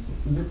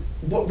 Mm-hmm.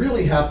 what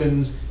really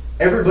happens?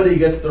 Everybody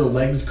gets their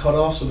legs cut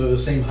off so they're the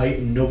same height,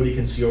 and nobody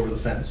can see over the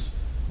fence,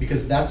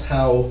 because that's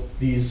how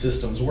these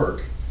systems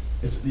work.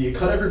 You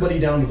cut everybody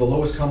down to the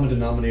lowest common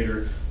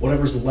denominator.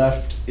 Whatever's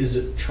left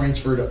is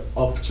transferred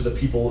up to the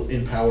people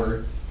in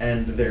power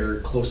and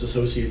their close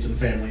associates and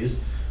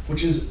families,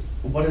 which is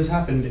what has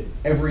happened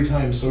every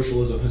time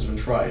socialism has been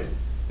tried.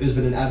 It has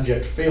been an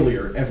abject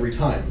failure every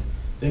time.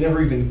 They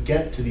never even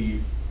get to the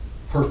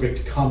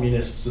perfect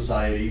communist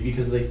society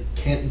because they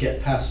can't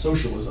get past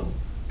socialism,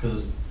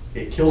 because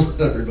it kills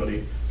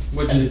everybody.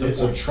 Which and is the it's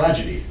point. a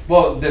tragedy.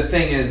 Well, the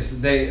thing is,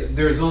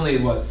 there's only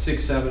what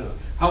 6, 7.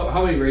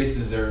 How many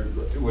races are?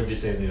 Would you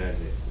say in the United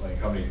States? Like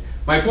how many?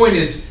 My point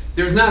is,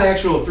 there's not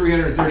actual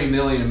 330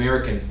 million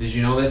Americans. Did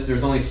you know this?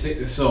 There's only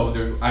 6. So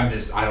I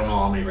don't know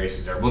how many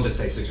races there are. We'll just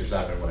say 6 or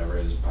 7, whatever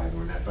it is, probably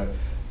more than that. But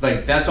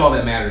like that's all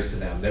that matters to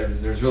them.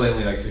 There's really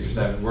only like 6 or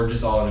 7. We're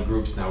just all in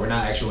groups now. We're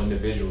not actual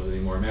individuals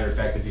anymore. Matter of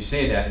fact, if you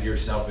say that, you're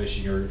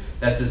selfish, and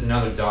that's just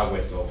another dog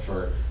whistle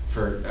for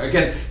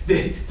again,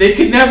 they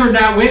could never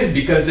not win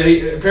because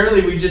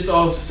apparently we just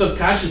all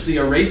subconsciously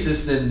are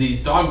racist and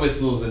these dog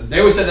whistles, and they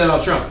always said that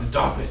about Trump, the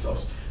dog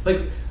whistles.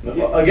 Like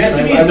Again,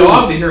 to be a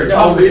dog to hear a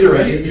dog whistle,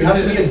 right? You have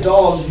to be a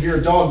dog to hear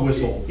a dog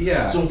whistle.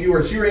 Yeah. So if you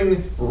are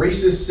hearing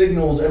racist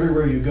signals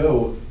everywhere you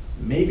go,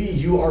 maybe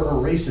you are a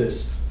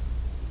racist.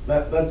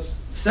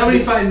 That's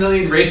 75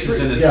 million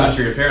racists in this Yeah.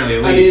 country, apparently,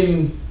 at least, I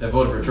mean, that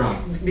voted for Trump.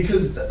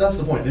 because that's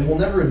the point. They will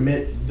never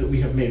admit that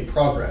we have made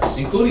progress.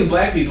 Including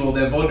black people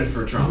that voted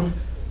for Trump.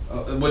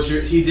 Which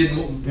he did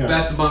Yeah.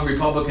 best among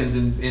Republicans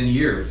in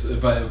years,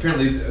 but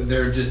apparently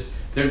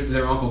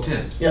they're Uncle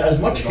Tim's. Yeah, as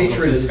much Uncle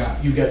hatred Tim as Scott.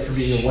 you get for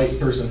being a white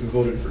person who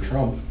voted for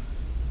Trump,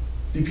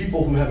 the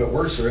people who have it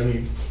worse are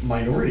any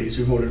minorities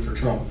who voted for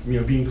Trump.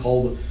 Being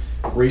called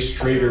race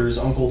traitors,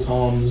 Uncle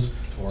Toms,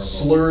 Horrible.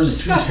 slurs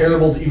too Disgusting.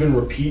 terrible to even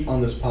repeat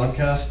on this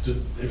podcast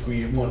if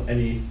we want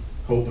any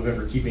hope of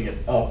ever keeping it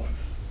up.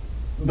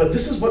 But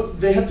this is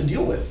what they have to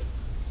deal with.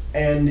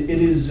 And it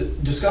is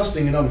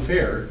disgusting and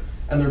unfair,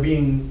 and they're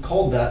being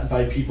called that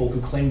by people who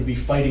claim to be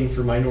fighting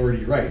for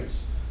minority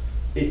rights.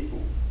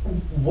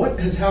 What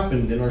has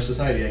happened in our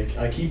society?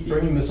 I keep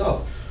bringing this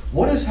up.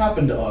 What has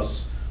happened to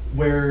us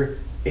where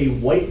a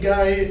white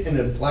guy in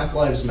a Black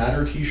Lives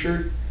Matter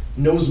t-shirt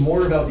knows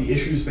more about the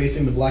issues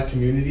facing the black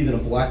community than a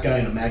black guy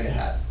in a MAGA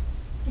hat?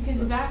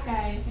 Because that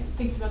guy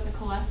thinks about the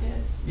collective.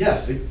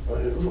 Yes.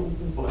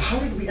 How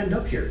did we end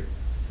up here?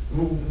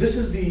 This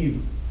is the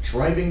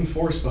driving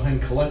force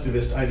behind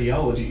collectivist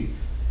ideology.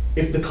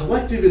 If the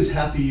collective is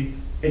happy,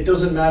 it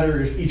doesn't matter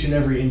if each and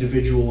every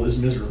individual is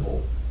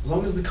miserable. As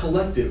long as the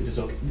collective is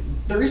okay.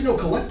 There is no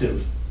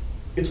collective.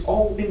 It's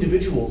all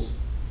individuals.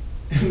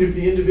 And if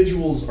the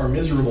individuals are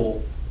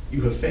miserable,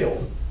 you have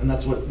failed. And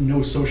that's what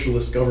no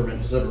socialist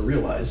government has ever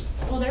realized.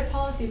 Well, their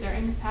policies are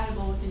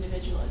incompatible with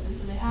individualism,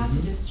 so they have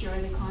Mhm. to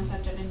destroy the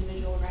concept of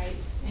individual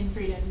rights and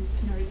freedoms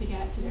in order to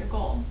get to their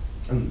goal.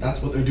 And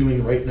that's what they're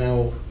doing right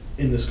now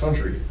in this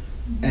country.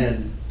 Mhm.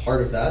 And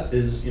part of that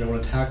is, an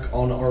attack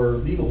on our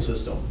legal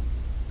system.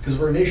 Because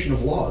we're a nation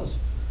of laws.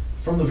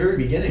 From the very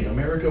beginning,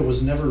 America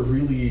was never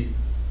really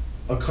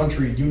a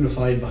country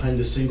unified behind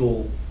a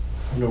single,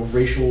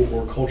 racial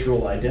or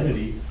cultural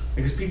identity,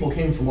 because people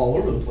came from all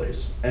over the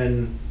place.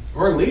 And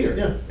Or a leader.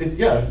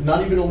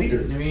 not even a leader.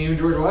 I mean, even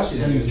George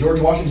Washington. And George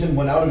Washington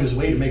went out of his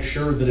way to make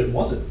sure that it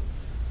wasn't.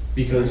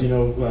 Because,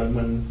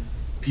 when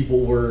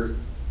people were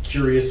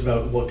curious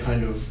about what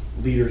kind of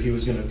leader he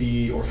was going to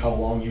be or how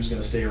long he was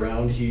going to stay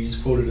around, he's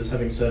quoted as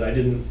having said, I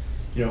didn't,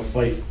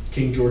 fight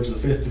King George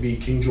V to be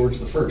King George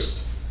the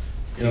First.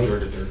 King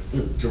George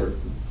III. George,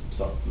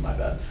 so, my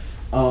bad.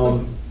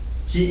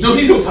 No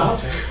need to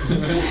apologize.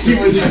 He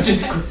was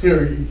just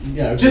clear,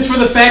 yeah. Just for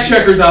the fact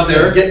checkers out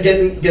there. Get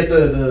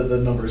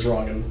the numbers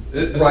wrong,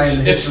 and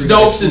Ryan. If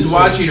Snopes is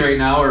watching right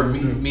now, or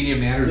Media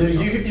Matters.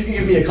 You can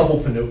give me a couple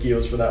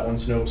Pinocchios for that one,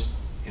 Snopes.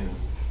 Yeah.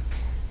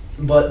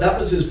 But that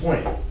was his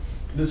point.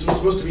 This was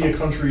supposed to be a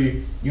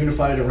country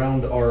unified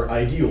around our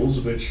ideals,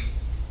 which,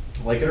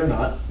 like it or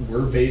not,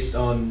 were based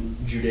on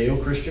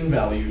Judeo-Christian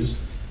values.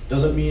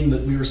 Doesn't mean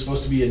that we were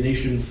supposed to be a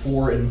nation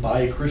for and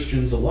by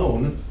Christians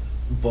alone,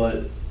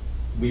 but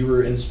we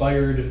were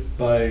inspired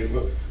by,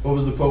 what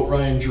was the quote,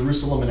 Ryan?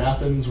 Jerusalem and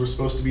Athens were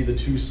supposed to be the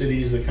two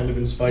cities that kind of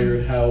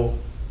inspired how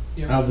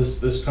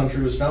this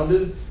country was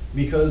founded,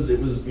 because it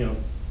was,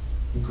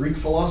 Greek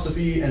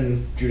philosophy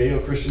and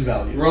Judeo-Christian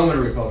values. Roman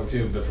Republic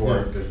too,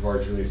 before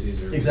Julius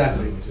Caesar.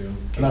 Exactly. Too.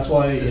 And that's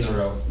why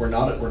Cicero. we're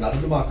not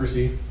a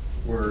democracy.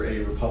 We're a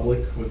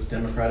republic with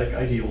democratic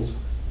ideals.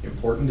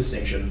 Important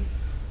distinction.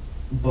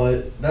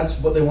 But that's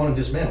what they want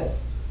to dismantle,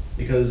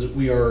 because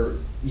we are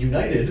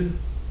united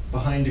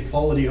behind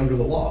equality under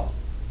the law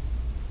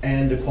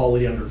and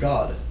equality under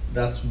God.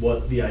 That's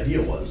what the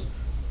idea was.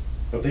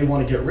 But they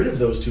want to get rid of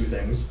those two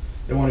things.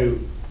 They want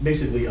to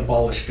basically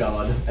abolish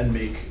God and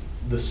make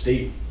the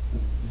state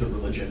the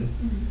religion.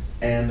 Mm-hmm.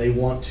 And they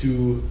want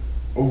to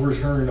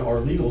overturn our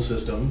legal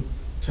system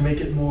to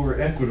make it more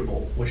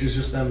equitable, which is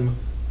just them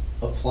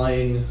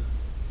applying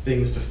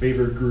things to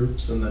favored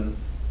groups and then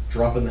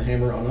dropping the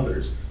hammer on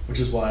others. Which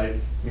is why,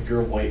 if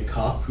you're a white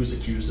cop who's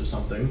accused of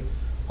something,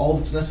 all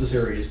that's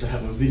necessary is to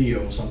have a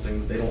video of something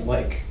that they don't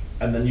like,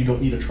 and then you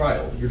don't need a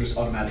trial. You're just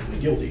automatically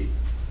guilty.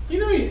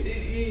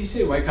 You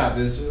say white cop,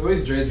 it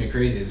always drives me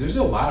crazy. There's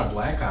a lot of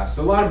black cops.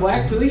 A lot of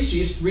black police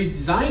chiefs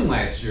resigned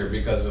last year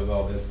because of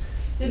all this.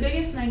 The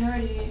biggest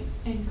minority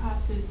in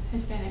cops is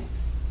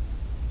Hispanics.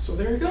 So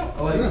there you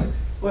go.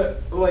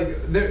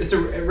 It's a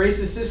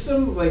racist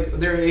system. Like,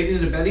 they're aiding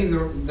and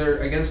abetting. They're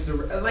against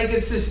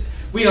it's just,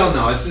 we don't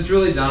know. It's just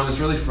really dumb. It's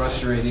really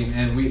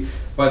frustrating,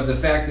 but the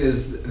fact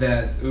is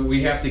that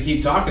we have to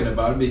keep talking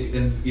about it,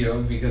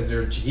 and because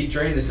they're keep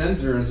trying to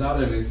censor us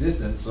out of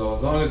existence. So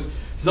as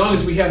long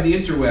as we have the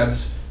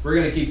interwebs, we're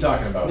gonna keep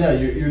talking about it. Yeah,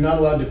 you're not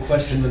allowed to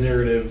question the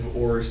narrative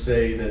or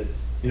say that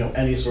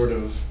any sort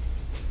of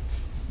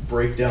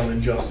breakdown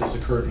in justice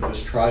occurred with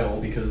this trial,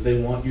 because they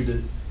wanted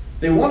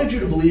you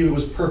to believe it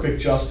was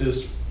perfect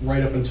justice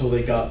right up until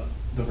they got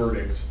the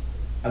verdict.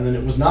 And then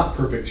it was not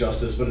perfect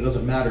justice, but it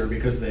doesn't matter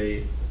because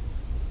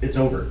it's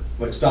over.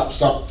 Like, stop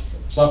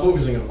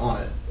focusing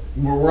on it.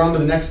 We're on to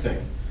the next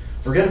thing.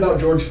 Forget about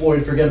George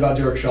Floyd, forget about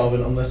Derek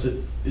Chauvin, unless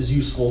it is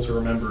useful to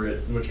remember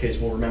it, in which case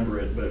we'll remember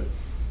it. But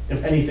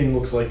if anything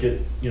looks like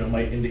it,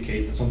 might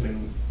indicate that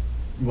something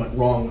went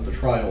wrong with the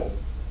trial,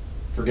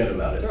 forget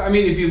about it. I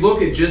mean, if you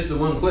look at just the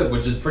one clip,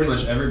 which is pretty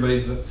much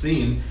everybody's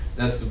seen,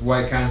 that's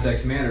why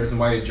context matters and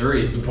why a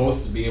jury is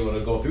supposed to be able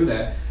to go through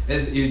that.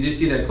 As you just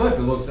see that clip,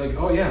 it looks like,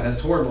 oh yeah, that's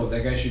horrible.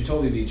 That guy should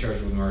totally be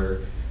charged with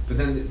murder. But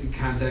then the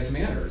context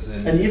matters.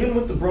 And even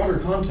with the broader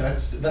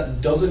context,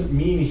 that doesn't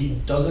mean he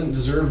doesn't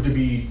deserve to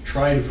be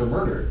tried for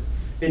murder.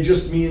 It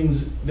just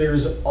means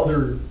there's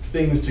other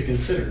things to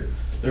consider.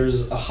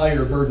 There's a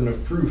higher burden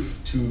of proof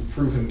to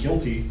prove him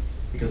guilty,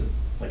 because,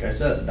 like I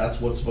said, that's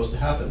what's supposed to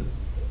happen.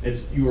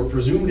 You are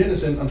presumed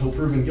innocent until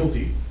proven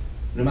guilty,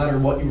 no matter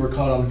what you were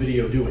caught on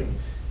video doing.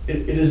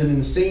 It is an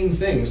insane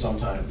thing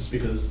sometimes,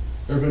 because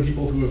there have been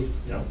people who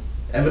have,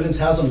 evidence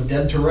has them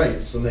dead to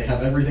rights, and they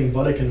have everything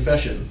but a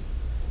confession.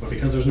 But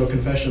because there's no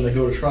confession, they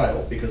go to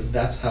trial, because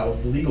that's how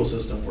the legal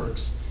system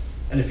works.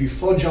 And if you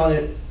fudge on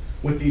it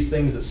with these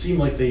things that seem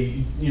like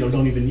they,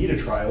 don't even need a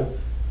trial,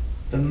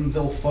 then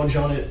they'll fudge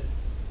on it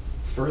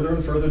further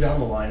and further down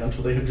the line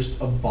until they have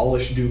just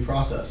abolished due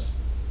process,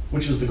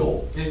 which is the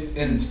goal.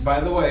 And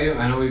by the way,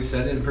 I know we've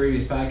said it in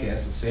previous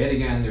podcasts, I'll say it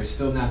again, there's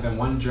still not been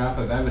one drop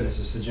of evidence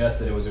to suggest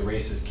that it was a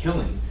racist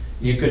killing.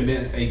 You could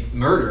admit a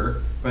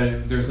murder,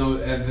 but there's no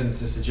evidence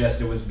to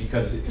suggest it was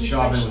because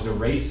Chauvin was a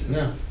racist.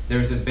 Yeah.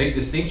 There's a big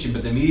distinction,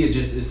 but the media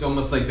it's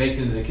almost like baked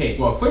into the cake.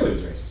 Well, clearly it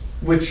was racist.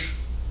 Which,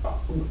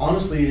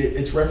 honestly,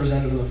 it's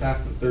represented in the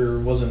fact that there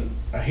wasn't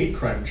a hate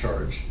crime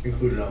charge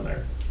included on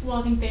there. Well,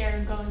 I think they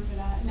are going for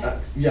that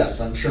next. Yes,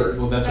 I'm sure.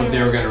 Well, that's what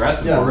they were going to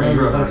arrest him for.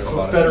 Remember Remember the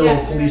about it. federal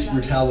Yeah, police about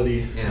it.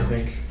 brutality, Yeah. I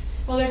think.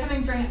 Well, they're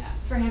coming for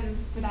him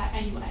for that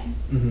anyway.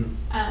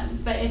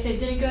 Mm-hmm. But if it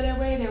didn't go their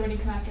way, they wouldn't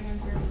come after him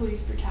for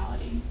police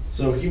brutality.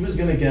 So he was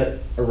going to get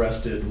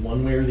arrested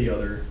one way or the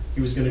other.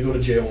 He was going to go to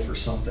jail for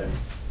something.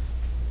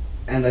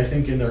 And I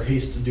think in their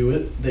haste to do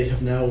it, they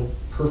have now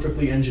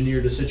perfectly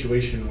engineered a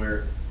situation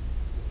where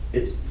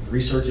it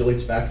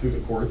recirculates back through the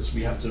courts.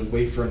 We have to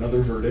wait for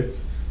another verdict,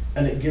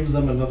 and it gives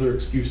them another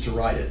excuse to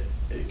ride it.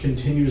 It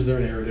continues their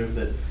narrative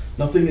that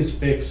nothing is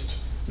fixed,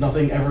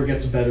 nothing ever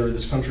gets better.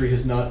 This country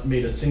has not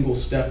made a single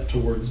step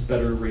towards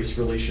better race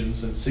relations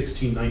since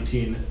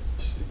 1619.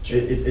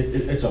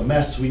 It's a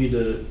mess. We need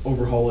to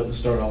overhaul it and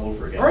start all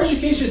over again. Our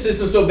education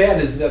system's so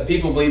bad is that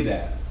people believe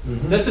that.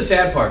 Mhm. That's the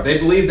sad part. They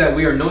believe that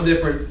we are no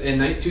different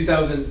in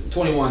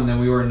 2021 than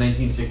we were in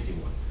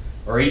 1961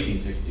 or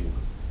 1861.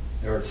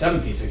 or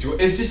 17th century.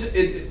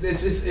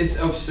 It's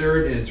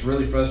absurd and it's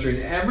really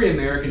frustrating. Every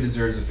American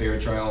deserves a fair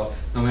trial,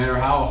 no matter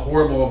how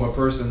horrible of a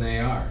person they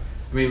are.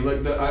 I mean,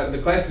 look, the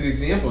classic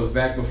example is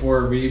back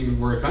before we even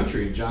were a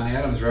country. John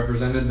Adams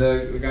represented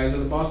the guys of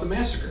the Boston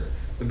Massacre,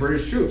 the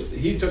British troops.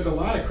 He took a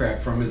lot of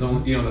crap from his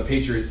own, the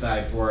Patriot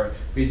side for it.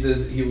 But he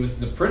says he was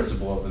the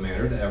principle of the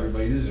matter that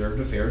everybody deserved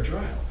a fair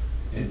trial.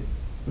 And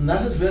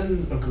that has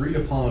been agreed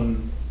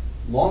upon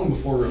long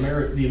before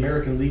the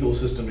American legal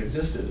system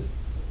existed.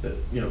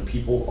 That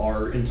people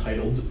are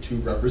entitled to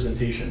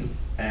representation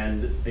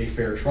and a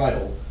fair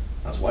trial.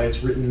 That's why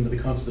it's written into the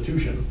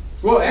Constitution.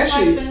 Well, That's why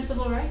actually, it's been a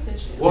civil rights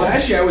issue. well,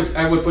 actually,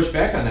 I would push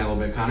back on that a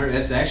little bit, Connor.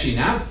 That's actually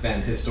not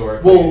been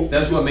historically. Well,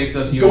 that's what makes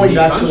us a going unique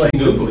back to, country. like,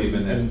 We believe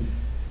in this. and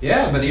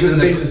Yeah, but the even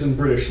basis in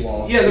British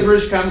law. Yeah, the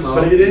British common law.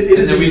 But it and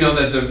is then we a- know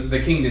that the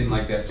king didn't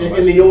like that so much.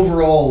 In the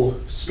overall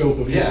scope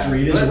of Yeah,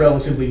 history, it is a but-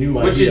 relatively new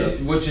idea.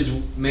 which is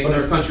makes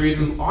But our country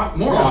even more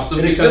Yeah, awesome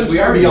it because extends we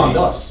far are beyond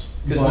unique. us,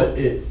 'Cause but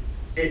we-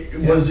 it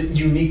was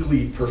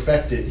uniquely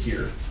perfected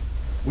here,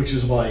 which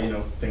is why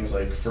things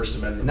like First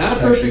Amendment Not a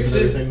protections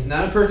perfect and everything.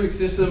 not a perfect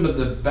system, but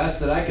the best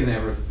that I can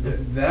ever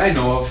that I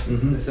know of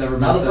Mhm. that's ever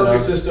been Not a set perfect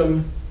up.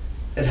 system.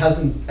 It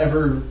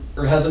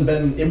hasn't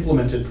been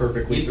implemented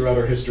perfectly It- throughout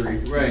our history.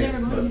 Right. It's never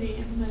going but- to be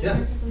implemented Yeah,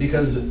 perfectly.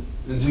 because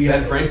And we Ben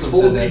it's Franklin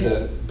full said of that.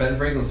 people. Ben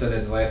Franklin said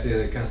that the last day of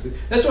the Constitution.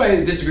 That's why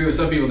I disagree with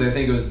some people that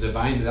think it was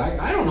divine.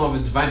 I don't know if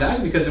it's divine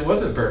doctrine because it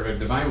wasn't perfect.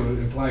 Divine would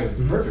imply it was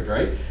Mhm. perfect,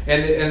 right?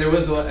 And there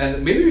was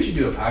and maybe we should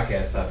do a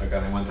podcast topic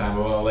on it one time.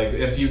 Well, like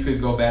if you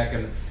could go back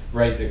and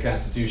write the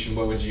Constitution,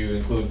 what would you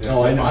include?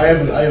 Oh, I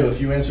have a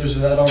few answers to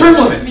that already. Term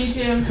Me limits.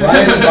 too.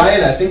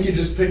 Ryan, I think you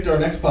just picked our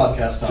next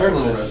podcast topic Term for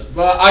limits. us.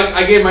 Well,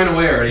 I gave mine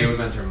away already. It would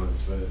have been term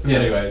limits, but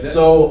anyway.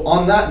 So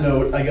on that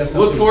note, I guess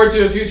Look forward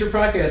to a future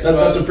podcast.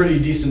 that's a pretty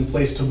decent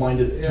place to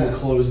wind it to Yeah. a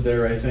close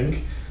there, I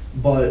think.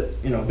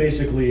 But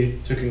basically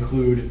to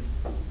conclude,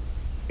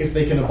 if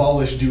they can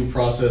abolish due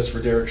process for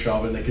Derek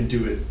Chauvin, they can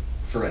do it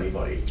for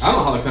anybody. I don't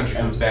know how the country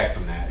comes And- back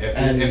from that.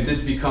 and- If this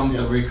becomes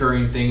a yeah.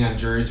 recurring thing on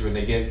juries where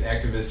they get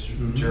activist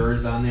Mhm.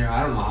 jurors on there,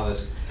 I don't know how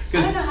this. I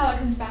Because don't know how it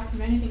comes back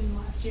from anything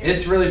last year.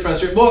 it's really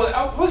frustrating. Well,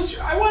 I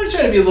want to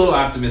try to be a little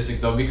optimistic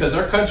though, because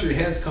our country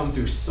has come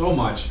through so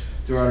much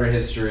throughout our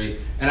history,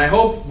 and I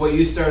hope what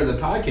you started the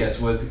podcast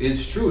with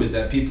is true. Is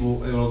that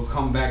it'll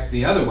come back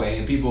the other way,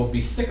 and people will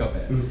be sick of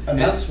it. And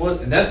that's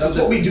what and that's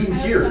what we do I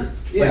hope here.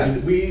 so. Yeah.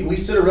 Like, we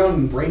sit around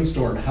and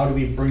brainstorm how do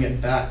we bring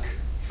it back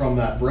from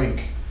that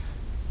brink.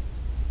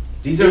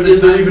 These are the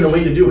Is there times- even a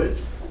way to do it?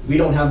 We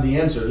don't have the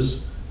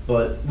answers,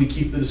 but we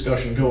keep the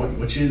discussion going,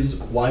 which is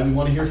why we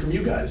want to hear from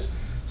you guys.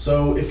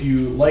 So if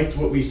you liked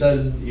what we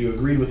said, you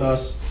agreed with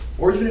us,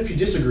 or even if you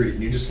disagreed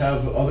and you just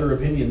have other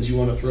opinions you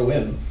want to throw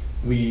in,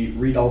 we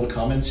read all the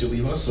comments you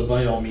leave us, so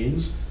by all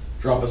means,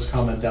 drop us a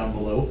comment down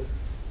below.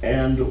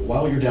 And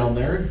while you're down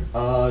there,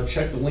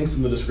 check the links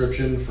in the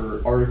description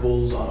for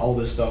articles on all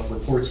this stuff,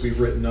 reports we've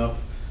written up,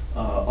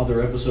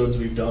 other episodes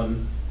we've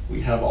done.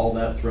 We have all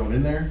that thrown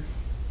in there.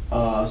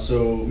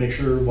 So make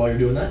sure while you're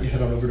doing that, you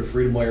head on over to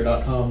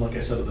freedomwire.com, like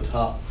I said at the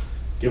top.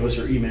 Give us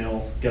your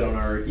email, get on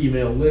our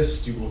email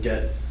list. You will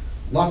get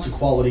lots of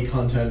quality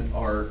content,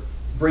 our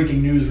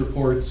breaking news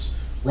reports.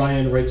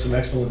 Ryan writes some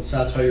excellent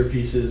satire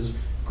pieces.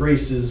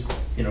 Grace is,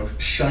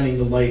 shining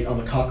the light on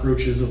the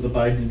cockroaches of the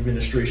Biden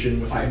administration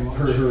with Biden Watch.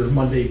 her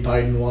Monday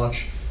Biden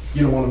Watch.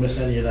 You don't want to miss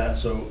any of that,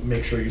 so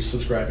make sure you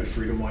subscribe at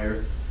Freedom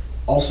Wire.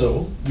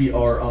 Also, we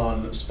are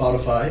on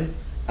Spotify,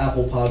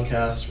 Apple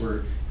Podcasts,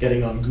 we're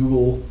getting on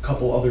Google, a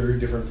couple other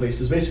different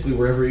places. Basically,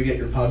 wherever you get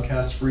your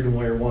podcasts, Freedom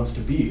Wire wants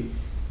to be.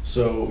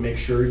 So make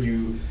sure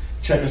you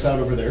check us out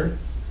over there.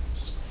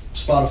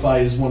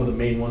 Spotify is one of the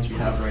main ones we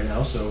have right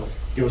now, so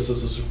give us a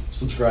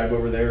subscribe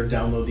over there,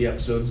 download the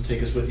episodes,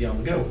 take us with you on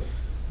the go.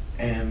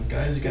 And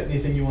guys, you got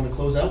anything you want to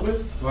close out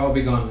with? Well, I'll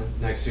be gone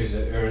next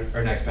Tuesday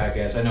or next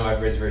podcast. I know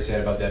everybody's very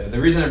sad about that, but the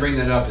reason I bring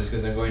that up is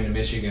because I'm going to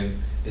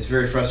Michigan. It's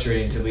very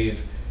frustrating to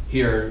leave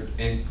here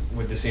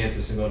with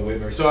DeSantis and go to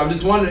Whitmer. So I'm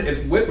just wondering if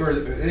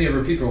Whitmer, any of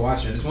her people are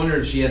watching, I just wonder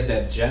if she has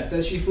that jet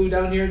that she flew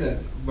down here that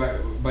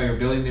by her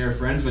billionaire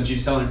friends when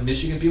she's telling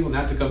Michigan people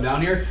not to come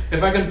down here.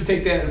 If I can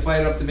take that and fly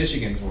it up to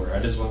Michigan for her, I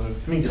just want to.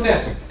 I mean, just come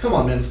ask on, her. come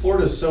on, man.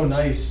 Florida's so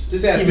nice.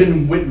 Just ask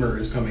Even Whitmer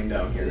is coming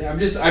down here.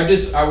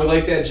 I would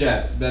like that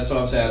jet. That's all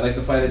I'm saying. I'd like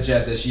to fly the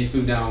jet that she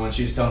flew down when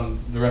she was telling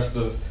the rest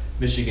of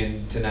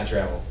Michigan to not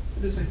travel.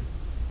 Just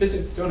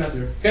throwing out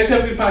there. Guys,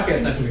 have a good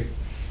podcast next week.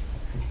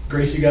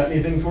 Grace, you got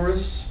anything for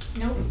us?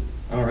 Nope.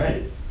 All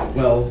right.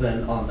 Well,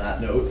 then, on that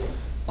note,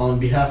 on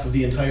behalf of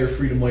the entire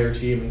Freedom Wire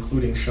team,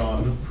 including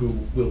Sean, who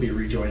will be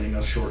rejoining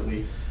us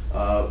shortly,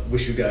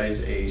 wish you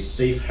guys a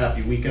safe,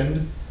 happy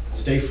weekend.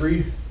 Stay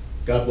free.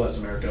 God bless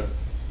America.